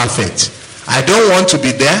to be perfect. I don't want to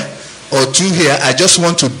be there or do here. I just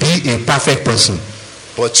want to be a perfect person.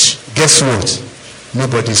 But guess what?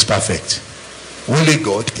 Nobody is perfect. Only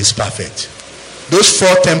God is perfect. Those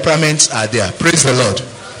 4 temperaments are there. Praise the Lord.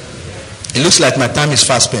 It looks like my time is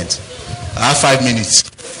fast spent. I have 5 minutes.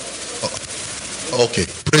 Okay.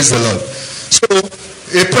 Praise the Lord. So,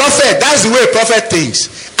 a prophet, that's the way a prophet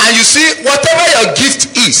thinks. And you see, whatever your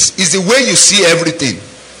gift is the way you see everything.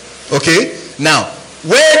 Okay? Now,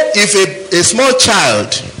 if a small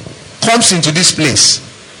child comes into this place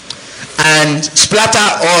and splatter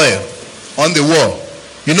oil on the wall,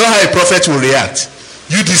 you know how a prophet will react.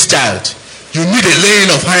 You, this child, you need a laying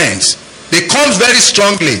of hands. They come very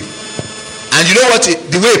strongly. And you know what?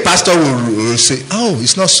 The way a pastor will say, oh,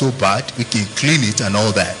 it's not so bad. We can clean it and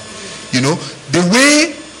all that. You know,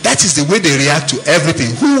 that is the way they react to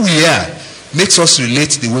everything. Who we are makes us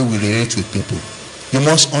relate the way we relate with people. You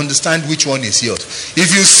must understand which one is yours.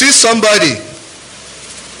 If you see somebody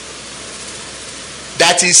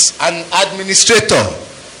that is an administrator,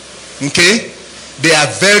 okay, they are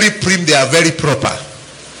very prim, they are very proper.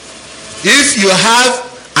 If you have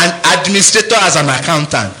an administrator as an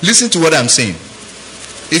accountant, listen to what I'm saying.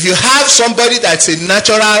 If you have somebody that's a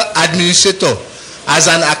natural administrator as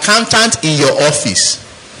an accountant in your office,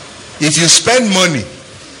 if you spend money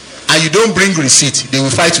and you don't bring receipt, they will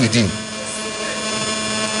fight with you.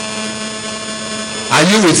 Are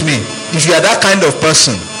you with me? If you are that kind of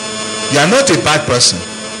person, you are not a bad person.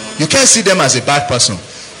 You can't see them as a bad person.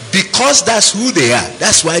 Because that's who they are.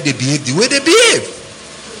 That's why they behave the way they behave.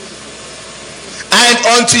 And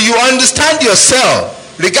until you understand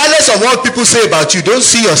yourself, regardless of what people say about you, don't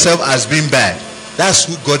see yourself as being bad. That's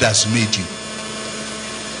who God has made you.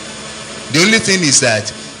 The only thing is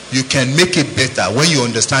that you can make it better when you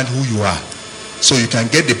understand who you are. So you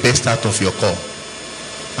can get the best out of your call.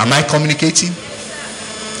 Am I communicating?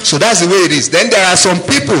 So that's the way it is. Then there are some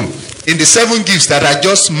people in the 7 gifts that are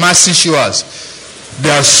just mercy showers. They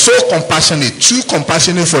are so compassionate, too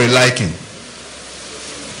compassionate for a liking.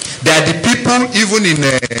 They are the people, even in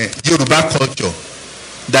Yoruba culture,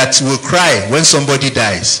 that will cry when somebody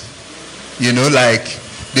dies. You know, like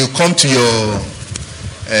they'll come to your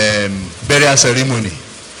burial ceremony.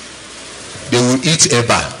 They will eat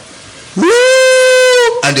eba.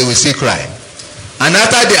 Woo! And they will still cry. And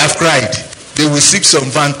after they have cried, they will sip some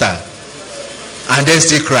Fanta and then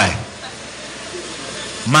still cry.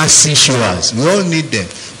 Mercy showers. We all need them.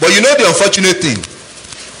 But you know the unfortunate thing?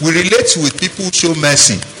 We relate with people who show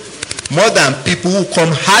mercy more than people who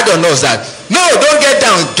come hard on us that, no, don't get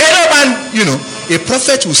down, get up, and, you know, a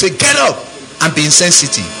prophet will say, get up and be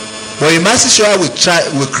insensitive. But a mercy shower will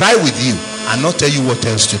cry with you and not tell you what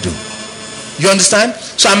else to do. You understand?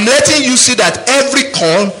 So I'm letting you see that every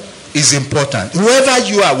call is important. Whoever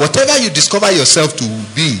you are, whatever you discover yourself to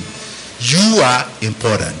be, you are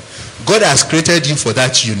important. God has created you for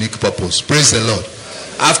that unique purpose. Praise the Lord.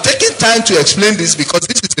 I've taken time to explain this because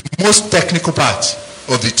this is the most technical part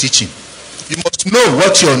of the teaching. You must know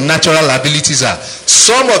what your natural abilities are.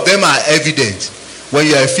 Some of them are evident. When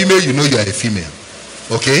you are a female, you know you are a female.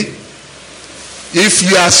 Okay? If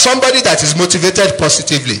you are somebody that is motivated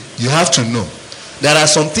positively, you have to know there are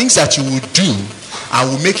some things that you will do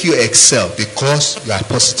and will make you excel because you are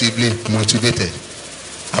positively motivated.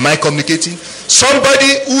 Am I communicating?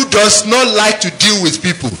 Somebody who does not like to deal with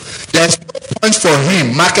people, there's no point for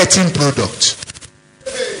him marketing product.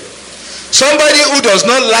 Somebody who does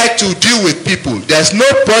not like to deal with people, there's no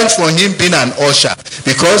point for him being an usher,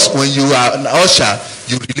 because when you are an usher,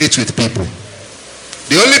 you relate with people.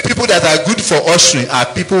 The only people that are good for ushering are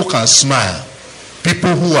people who can smile,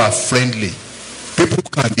 people who are friendly, people who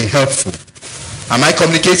can be helpful. Am I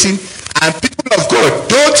communicating? And people of God,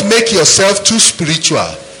 don't make yourself too spiritual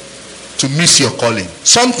to miss your calling.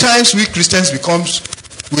 Sometimes we Christians become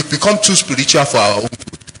too spiritual for our own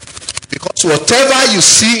good. Because whatever you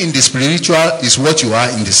see in the spiritual is what you are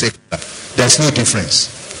in the secular. There's no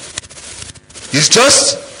difference. It's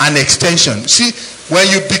just an extension. See, when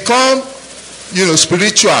you become,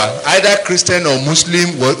 spiritual, either Christian or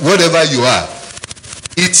Muslim, whatever you are,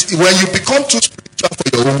 when you become too spiritual for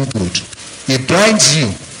your own good, it blinds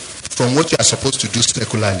you from what you are supposed to do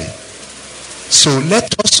secularly. So let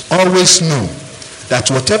us always know that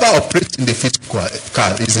whatever operates in the physical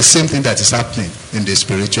is the same thing that is happening in the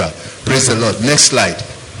spiritual. Praise the Lord. Next slide.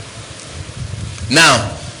 Now,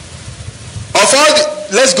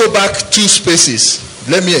 let's go back 2 spaces.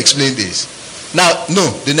 Let me explain this. Now, no,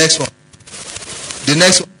 the next one. The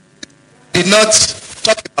next one did not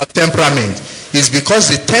talk about temperament. It's because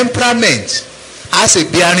the temperament has a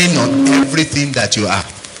bearing on everything that you are.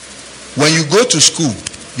 When you go to school,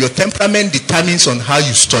 your temperament determines on how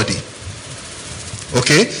you study.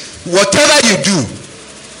 Okay? Whatever you do,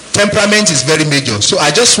 temperament is very major. So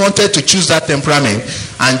I just wanted to choose that temperament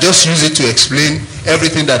and just use it to explain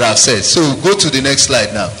everything that I've said. So go to the next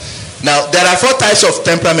slide now. Now, there are 4 types of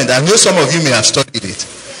temperament. I know some of you may have studied it.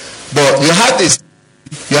 But you have this.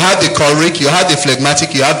 You have the choleric, you have the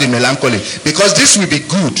phlegmatic, you have the melancholic. Because this will be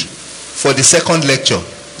good for the second lecture.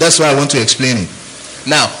 That's why I want to explain it.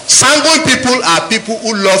 Now, sanguine people are people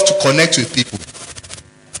who love to connect with people.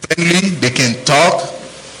 Friendly, they can talk,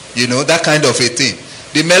 that kind of a thing.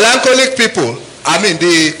 The melancholic people,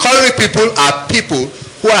 the choleric people are people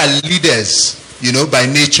who are leaders, by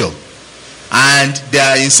nature. And they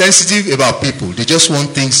are insensitive about people. They just want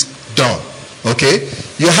things done. Okay?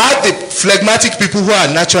 You have the phlegmatic people who are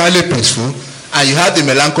naturally peaceful, and you have the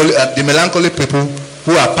melancholic people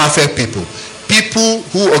who are perfect people. People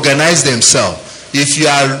who organize themselves. If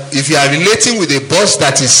you are relating with a boss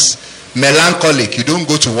that is melancholic, you don't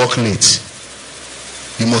go to work late.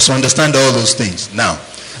 You must understand all those things. Now,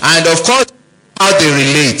 and of course, how they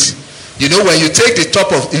relate. When you take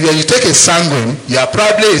when you take a sanguine, you are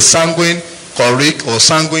probably a sanguine choleric or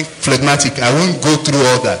sanguine phlegmatic. I won't go through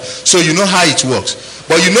all that. So you know how it works.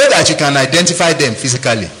 But you know that you can identify them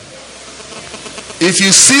physically. If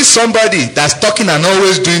you see somebody that's talking and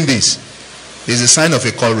always doing this, it's a sign of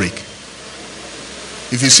a choleric.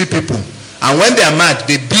 If you see people, and when they are mad,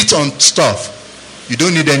 they beat on stuff, you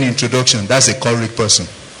don't need any introduction. That's a choleric person.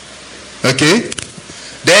 Okay?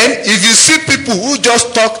 Then, if you see people who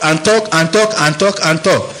just talk and talk and talk and talk and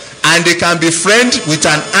talk, and they can be friends with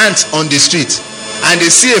an ant on the street, and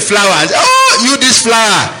they see a flower and say, "Oh, you this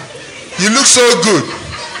flower, you look so good."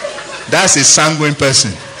 That's a sanguine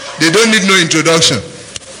person. They don't need no introduction.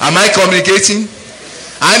 Am I communicating?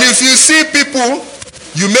 And if you see people,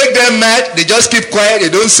 you make them mad, they just keep quiet, they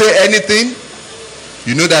don't say anything,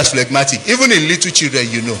 you know that's phlegmatic. Even in little children,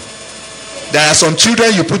 there are some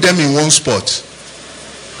children, you put them in one spot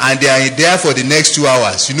and they are there for the next 2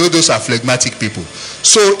 hours. You know those are phlegmatic people.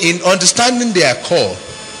 So in understanding their core,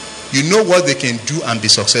 you know what they can do and be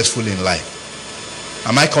successful in life.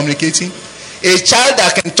 Am I communicating? A child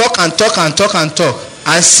that can talk and talk and talk and talk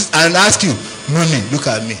and ask you, "Mommy, look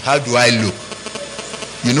at me, how do I look?"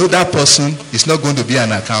 You know that person is not going to be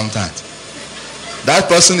an accountant. That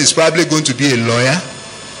person is probably going to be a lawyer,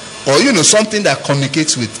 or something that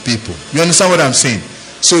communicates with people. You understand what I'm saying?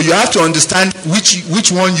 So you have to understand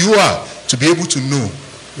which one you are to be able to know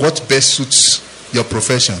what best suits your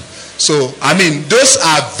profession. So those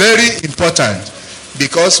are very important,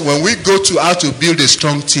 because when we go to how to build a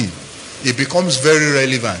strong team, it becomes very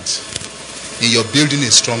relevant in your building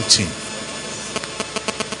a strong team.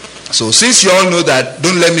 So since you all know that,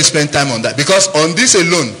 don't let me spend time on that, because on this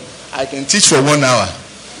alone I can teach for 1 hour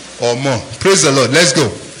or more. Praise the Lord. Let's go.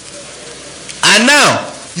 And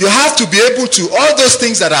now you have to be able to, all those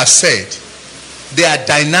things that I've said, they are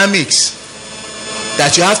dynamics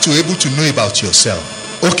that you have to be able to know about yourself.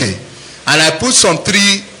 Okay. And I put some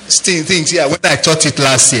 3 things here when I taught it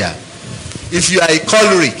last year. If you are a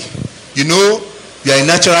choleric, you are a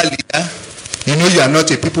natural leader, you are not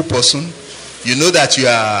a people person, you know that you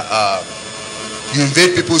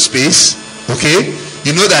invade people's space, okay?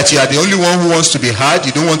 You know that you are the only one who wants to be heard.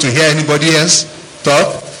 You don't want to hear anybody else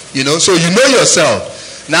talk, so you know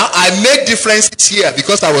yourself. Now, I make differences here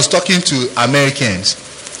because I was talking to Americans,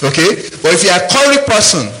 okay? But if you are a choleric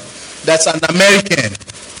person that's an American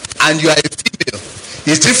and you are a female,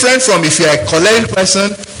 it's different from if you are a choleric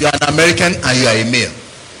person, you are an American and you are a male.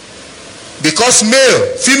 Because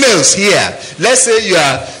females here, let's say you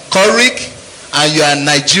are choleric and you are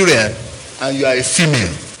Nigerian and you are a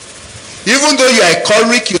female. Even though you are a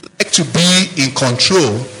choleric, you like to be in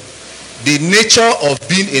control, the nature of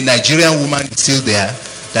being a Nigerian woman is still there,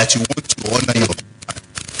 that you want to honor your woman.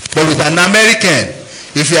 But with an American,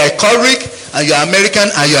 if you are a choleric and you are American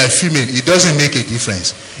and you are a female, it doesn't make a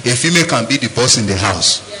difference. A female can be the boss in the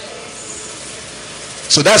house.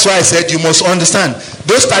 So that's why I said you must understand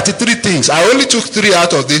those 33 things. I only took 3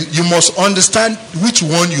 out of this. You must understand which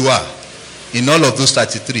one you are in all of those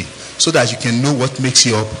 33, so that you can know what makes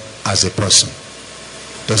you up as a person.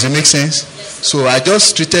 Does it make sense? Yes. So I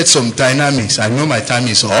just treated some dynamics. I know my time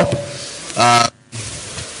is up.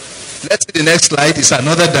 Let's see the next slide. It's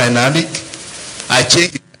another dynamic. I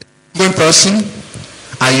change one person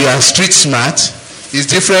and you are street smart. It's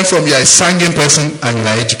different from you are a singing person and you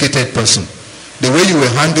are an educated person. The way you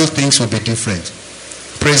will handle things will be different.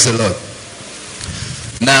 Praise the Lord.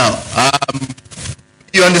 Now,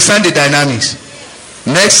 you understand the dynamics.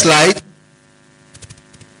 Next slide.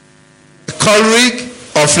 Choleric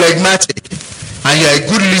or phlegmatic, and you are a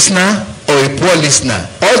good listener or a poor listener.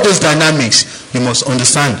 All those dynamics you must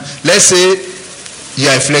understand. Let's say you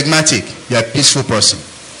are a phlegmatic, you are a peaceful person,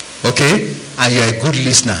 okay, and you are a good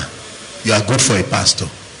listener. You are good for a pastor,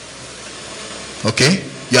 okay.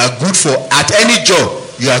 You are good for at any job.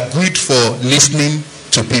 You are good for listening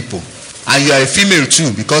to people, and you are a female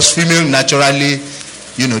too, because female naturally,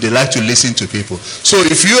 they like to listen to people. So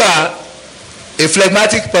if you are a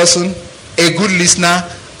phlegmatic person, a good listener,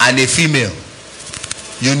 and a female,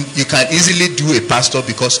 you can easily do a pastor,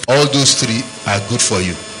 because all those three are good for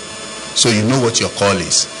you. So you know what your call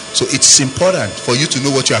is. So it's important for you to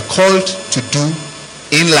know what you are called to do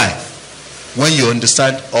in life when you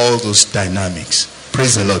understand all those dynamics.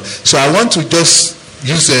 Praise the Lord. So I want to just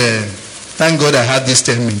use thank God I have this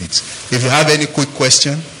 10 minutes. If you have any quick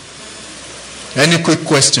question. Any quick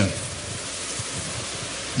question?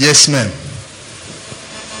 Yes, ma'am.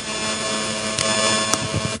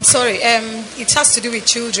 Sorry, it has to do with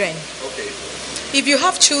children. Okay. If you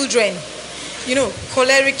have children,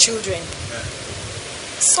 choleric children,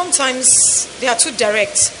 sometimes they are too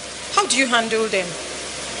direct. How do you handle them?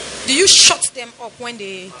 Do you shut them up when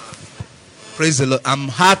they... Praise the Lord. I'm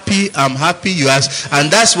happy you asked.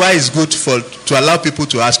 And that's why it's good to allow people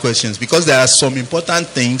to ask questions, because there are some important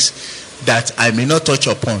things that I may not touch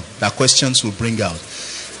upon that questions will bring out.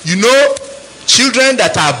 Children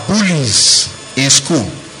that are bullies in school,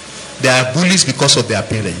 they are bullies because of their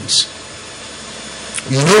parents.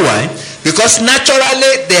 You know why? Because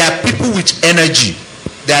naturally they are people with energy.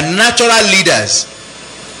 They are natural leaders.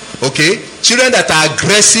 Okay? Children that are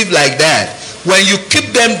aggressive like that, when you keep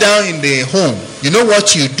them down in the home, you know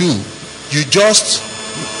what you do?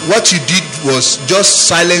 What you did was just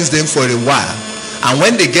silence them for a while. And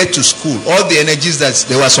when they get to school, all the energies that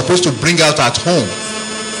they were supposed to bring out at home,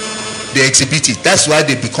 they exhibit it. That's why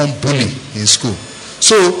they become bully in school.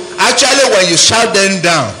 So actually when you shout them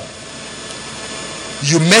down,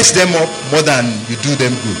 you mess them up more than you do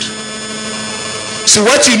them good. So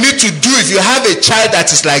what you need to do if you have a child that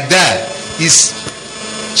is like that is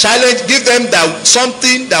give them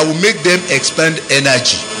something that will make them expend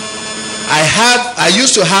energy. I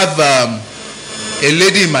used to have a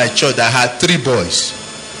lady in my church that had 3 boys,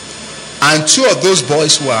 and 2 of those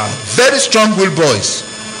boys were very strong-willed boys.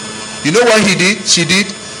 You know what she did?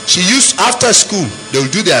 She used, after school, they will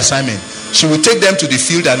do their assignment. She would take them to the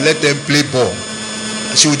field and let them play ball.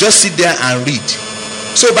 She would just sit there and read.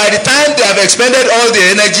 So by the time they have expended all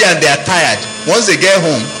their energy and they are tired, once they get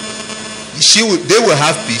home, they will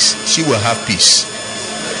have peace. She will have peace.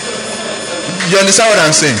 You understand what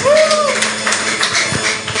I'm saying?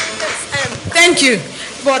 Thank you.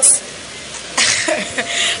 But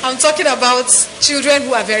I'm talking about children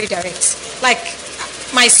who are very direct. Like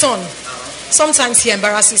my son. Sometimes he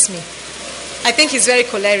embarrasses me. I think he's very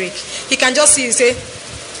choleric. He can just see you say,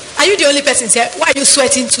 "Are you the only person here? Why are you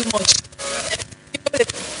sweating too much?"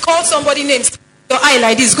 Call somebody names your eye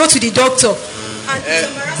like this, go to the doctor.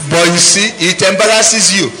 But you see, it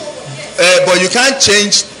embarrasses you. But you can't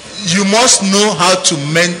change. You must know how to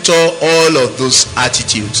mentor all of those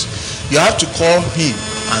attitudes. You have to call him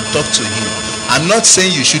and talk to him. I'm not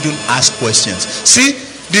saying you shouldn't ask questions. See,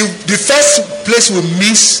 the first place we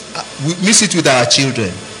miss it with our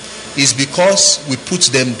children is because we put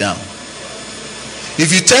them down.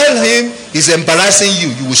 If you tell him he's embarrassing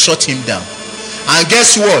you, you will shut him down. And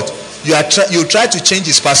guess what? You try to change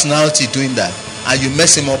his personality doing that, and you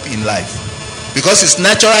mess him up in life. Because it's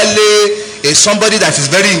naturally somebody that is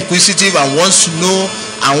very inquisitive and wants to know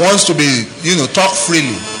and wants to be, talk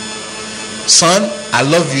freely. Son, I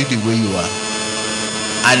love you the way you are.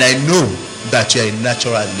 And I know that you're a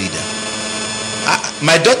natural leader.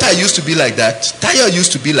 My daughter used to be like that. Tayo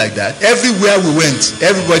used to be like that. Everywhere we went,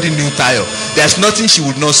 everybody knew Tayo. There's nothing she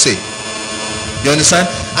would not say. You understand?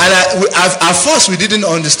 And at first we didn't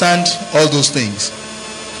understand all those things.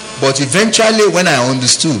 But eventually when I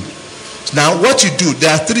understood. Now what you do, there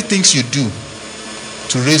are 3 things you do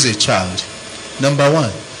to raise a child. Number 1,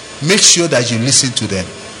 make sure that you listen to them.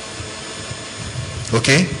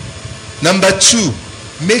 Okay? Number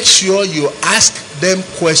 2, make sure you ask them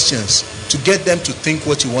questions to get them to think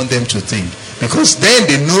what you want them to think. Because then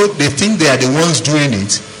they think they are the ones doing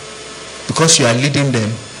it. because you are leading them.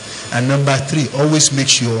 And number 3, always make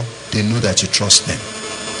sure they know that you trust them.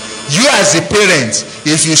 You as a parent,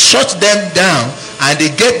 if you shut them down and they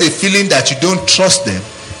get the feeling that you don't trust them,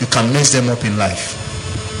 you can mess them up in life.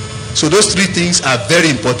 So those 3 things are very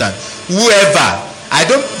important.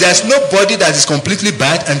 There's nobody that is completely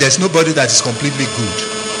bad and there's nobody that is completely good.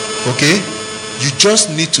 Okay? You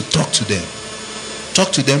just need to talk to them.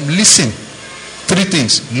 Talk to them, listen. 3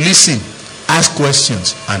 things: listen, ask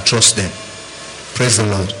questions, and trust them. Praise the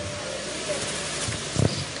Lord.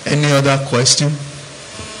 Any other question?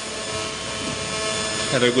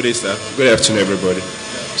 Hello, good day, sir. Good afternoon, everybody.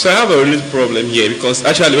 So I have a little problem here, because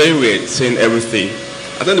actually when we were saying everything,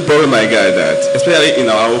 I think the problem I got that, especially in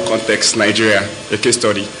our own context, Nigeria, a case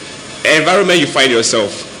study, environment you find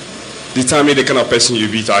yourself determine the kind of person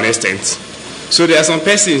you be to an extent. So there are some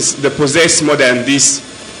persons that possess more than this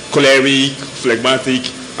choleric,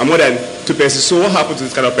 phlegmatic, and more than 2 persons. So what happened to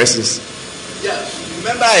this kind of persons? Yeah,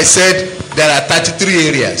 remember I said there are 33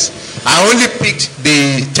 areas. I only picked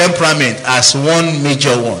the temperament as one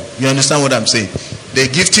major one. You understand what I'm saying? The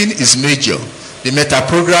gifting is major. The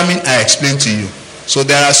metaprogramming I explained to you. So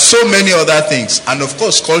there are so many other things. And of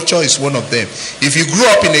course, culture is one of them. If you grew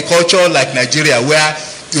up in a culture like Nigeria where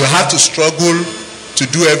you have to struggle to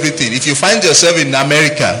do everything, if you find yourself in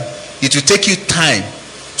America, it will take you time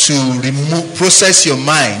to process your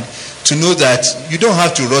mind to know that you don't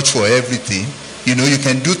have to rush for everything. You know, you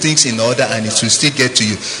can do things in order and it will still get to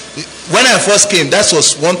you. When I first came, that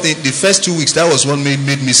was one thing. The first 2 weeks, that was what made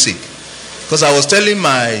me sick. Because I was telling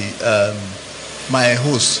my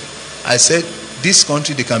host, I said, this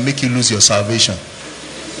country, they can make you lose your salvation.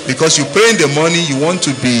 Because you pay in the money, you want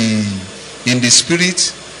to be in the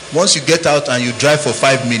spirit. Once you get out and you drive for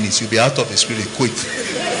 5 minutes, you'll be out of the spirit quick.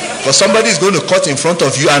 Because somebody is going to cut in front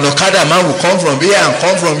of you, and Okada man will come from here and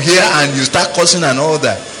come from here, and you start cursing and all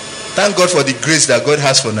that. Thank God for the grace that God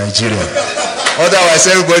has for Nigeria. Otherwise,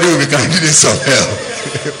 everybody will be candidates of hell.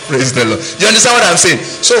 Praise the Lord. You understand what I'm saying?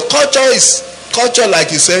 So culture, like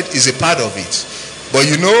you said, is a part of it. But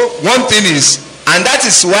you know, one thing is, and that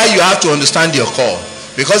is why you have to understand your call.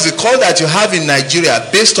 Because the call that you have in Nigeria,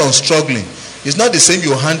 based on struggling, is not the same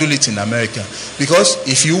you handle it in America. Because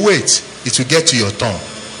if you wait, it will get to your turn.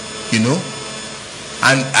 You know?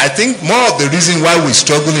 And I think more of the reason why we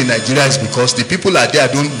struggle in Nigeria is because the people are there,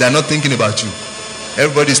 they're not thinking about you.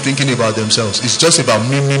 Everybody's thinking about themselves. It's just about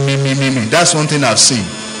me. That's one thing I've seen.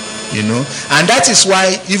 You know? And that is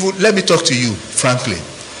why, let me talk to you, frankly.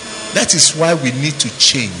 That is why we need to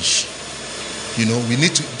change. You know, we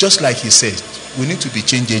need to, just like he said, we need to be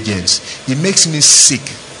change agents. It makes me sick.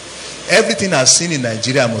 Everything I've seen in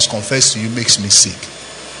Nigeria, I must confess to you, makes me sick.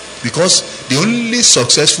 Because the only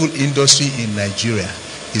successful industry in Nigeria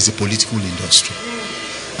is the political industry.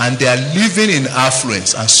 And they are living in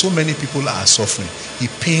affluence, and so many people are suffering. It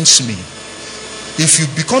pains me. If you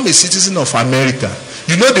become a citizen of America,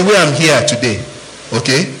 you know the way I'm here today,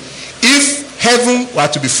 okay? If heaven were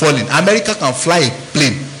to be falling, America can fly a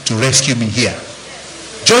plane to rescue me here.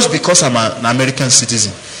 Just because I'm an American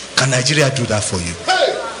citizen. Can Nigeria do that for you?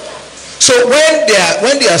 So when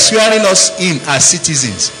they are swearing us in as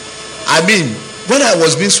citizens, I mean, when I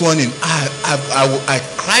was being sworn in, I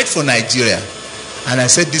cried for Nigeria. And I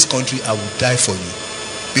said, this country, I will die for you.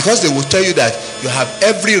 Because they will tell you that you have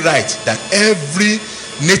every right that every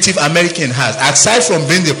Native American has. Aside from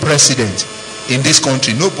being the president in this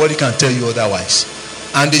country, nobody can tell you otherwise.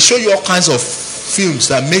 And they show you all kinds of films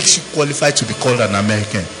that makes you qualified to be called an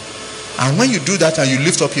American. And when you do that and you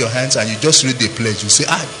lift up your hands and you just read the pledge, you say,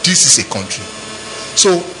 this is a country.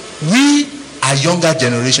 So we are younger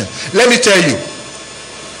generation. Let me tell you,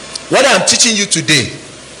 what I'm teaching you today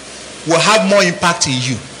will have more impact in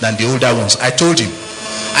you than the older ones. I told you.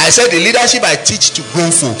 I said the leadership I teach to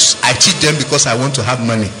grown folks, I teach them because I want to have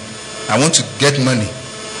money. I want to get money.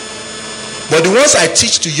 But the ones I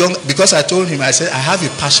teach to young, because I told him, I said, I have a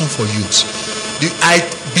passion for youth. I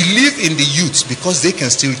believe in the youth because they can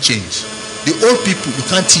still change. The old people, you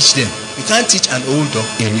can't teach them. You can't teach an old dog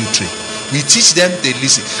a new trick. We teach them, they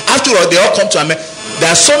listen. After all, they all come to America. There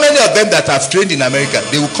are so many of them that have trained in America.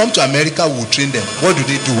 They will come to America, we will train them. What do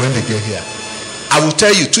they do when they get here? I will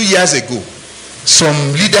tell you, 2 years ago, some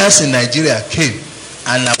leaders in Nigeria came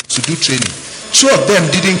and I was to do training. 2 of them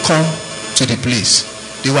didn't come to the place.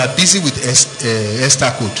 They were busy with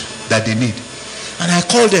ESTA code that they need. And I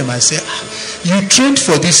called them, I said, you trained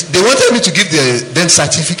for this. They wanted me to give them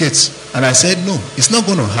certificates. And I said, no, it's not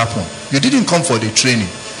going to happen. You didn't come for the training.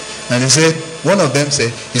 And they said, one of them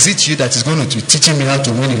said, is it you that is going to be teaching me how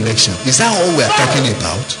to win election? Is that all we are talking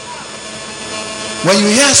about? When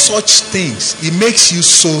you hear such things, it makes you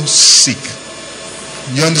so sick.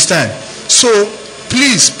 You understand? So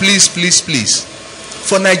please, please, please, please,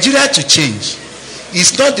 for Nigeria to change,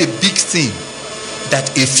 it's not a big thing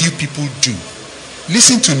that a few people do.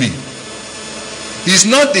 Listen to me. It's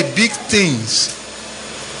not the big things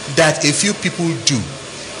that a few people do.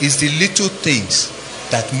 It's the little things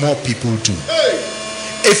that more people do.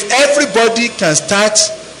 If everybody can start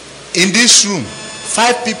in this room,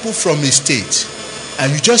 5 people from a state,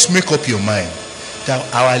 and you just make up your mind that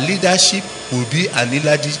our leadership will be a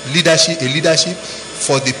leadership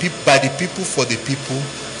for the people, by the people, for the people,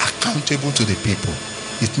 accountable to the people.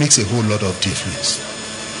 It makes a whole lot of difference,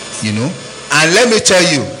 you know. And let me tell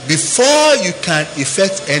you, before you can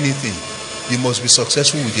effect anything, you must be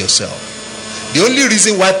successful with yourself. The only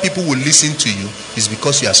reason why people will listen to you is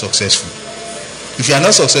because you are successful. If you are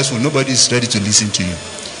not successful, nobody is ready to listen to you.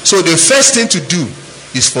 So the first thing to do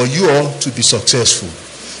is for you all to be successful.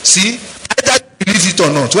 See, either you believe it or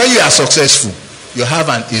not, when you are successful, you have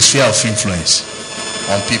a sphere of influence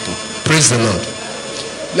on people. Praise the Lord.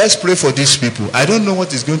 Let's pray for these people. I don't know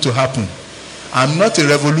what is going to happen. I'm not a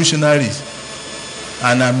revolutionary,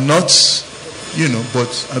 and I'm not, you know, but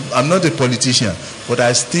I'm not a politician. But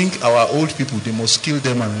I think our old people, they must kill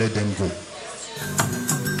them and let them go.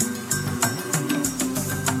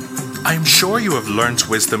 I am sure you have learned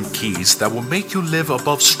wisdom keys that will make you live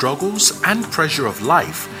above struggles and pressure of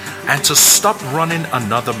life and to stop running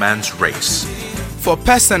another man's race. For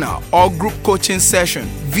personal or group coaching session,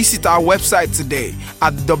 visit our website today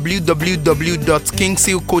at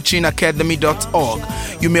www.kingshillcoachingacademy.org.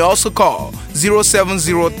 You may also call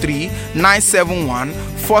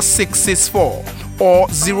 0703-971-4664 or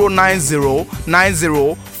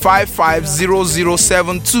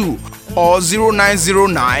 090-9055-0072 or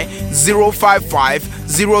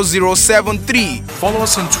 0909-055-0073. Follow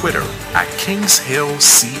us on Twitter at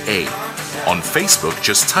KingsHillCA. On Facebook,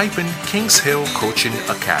 just type in Kings Hill Coaching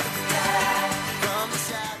Academy.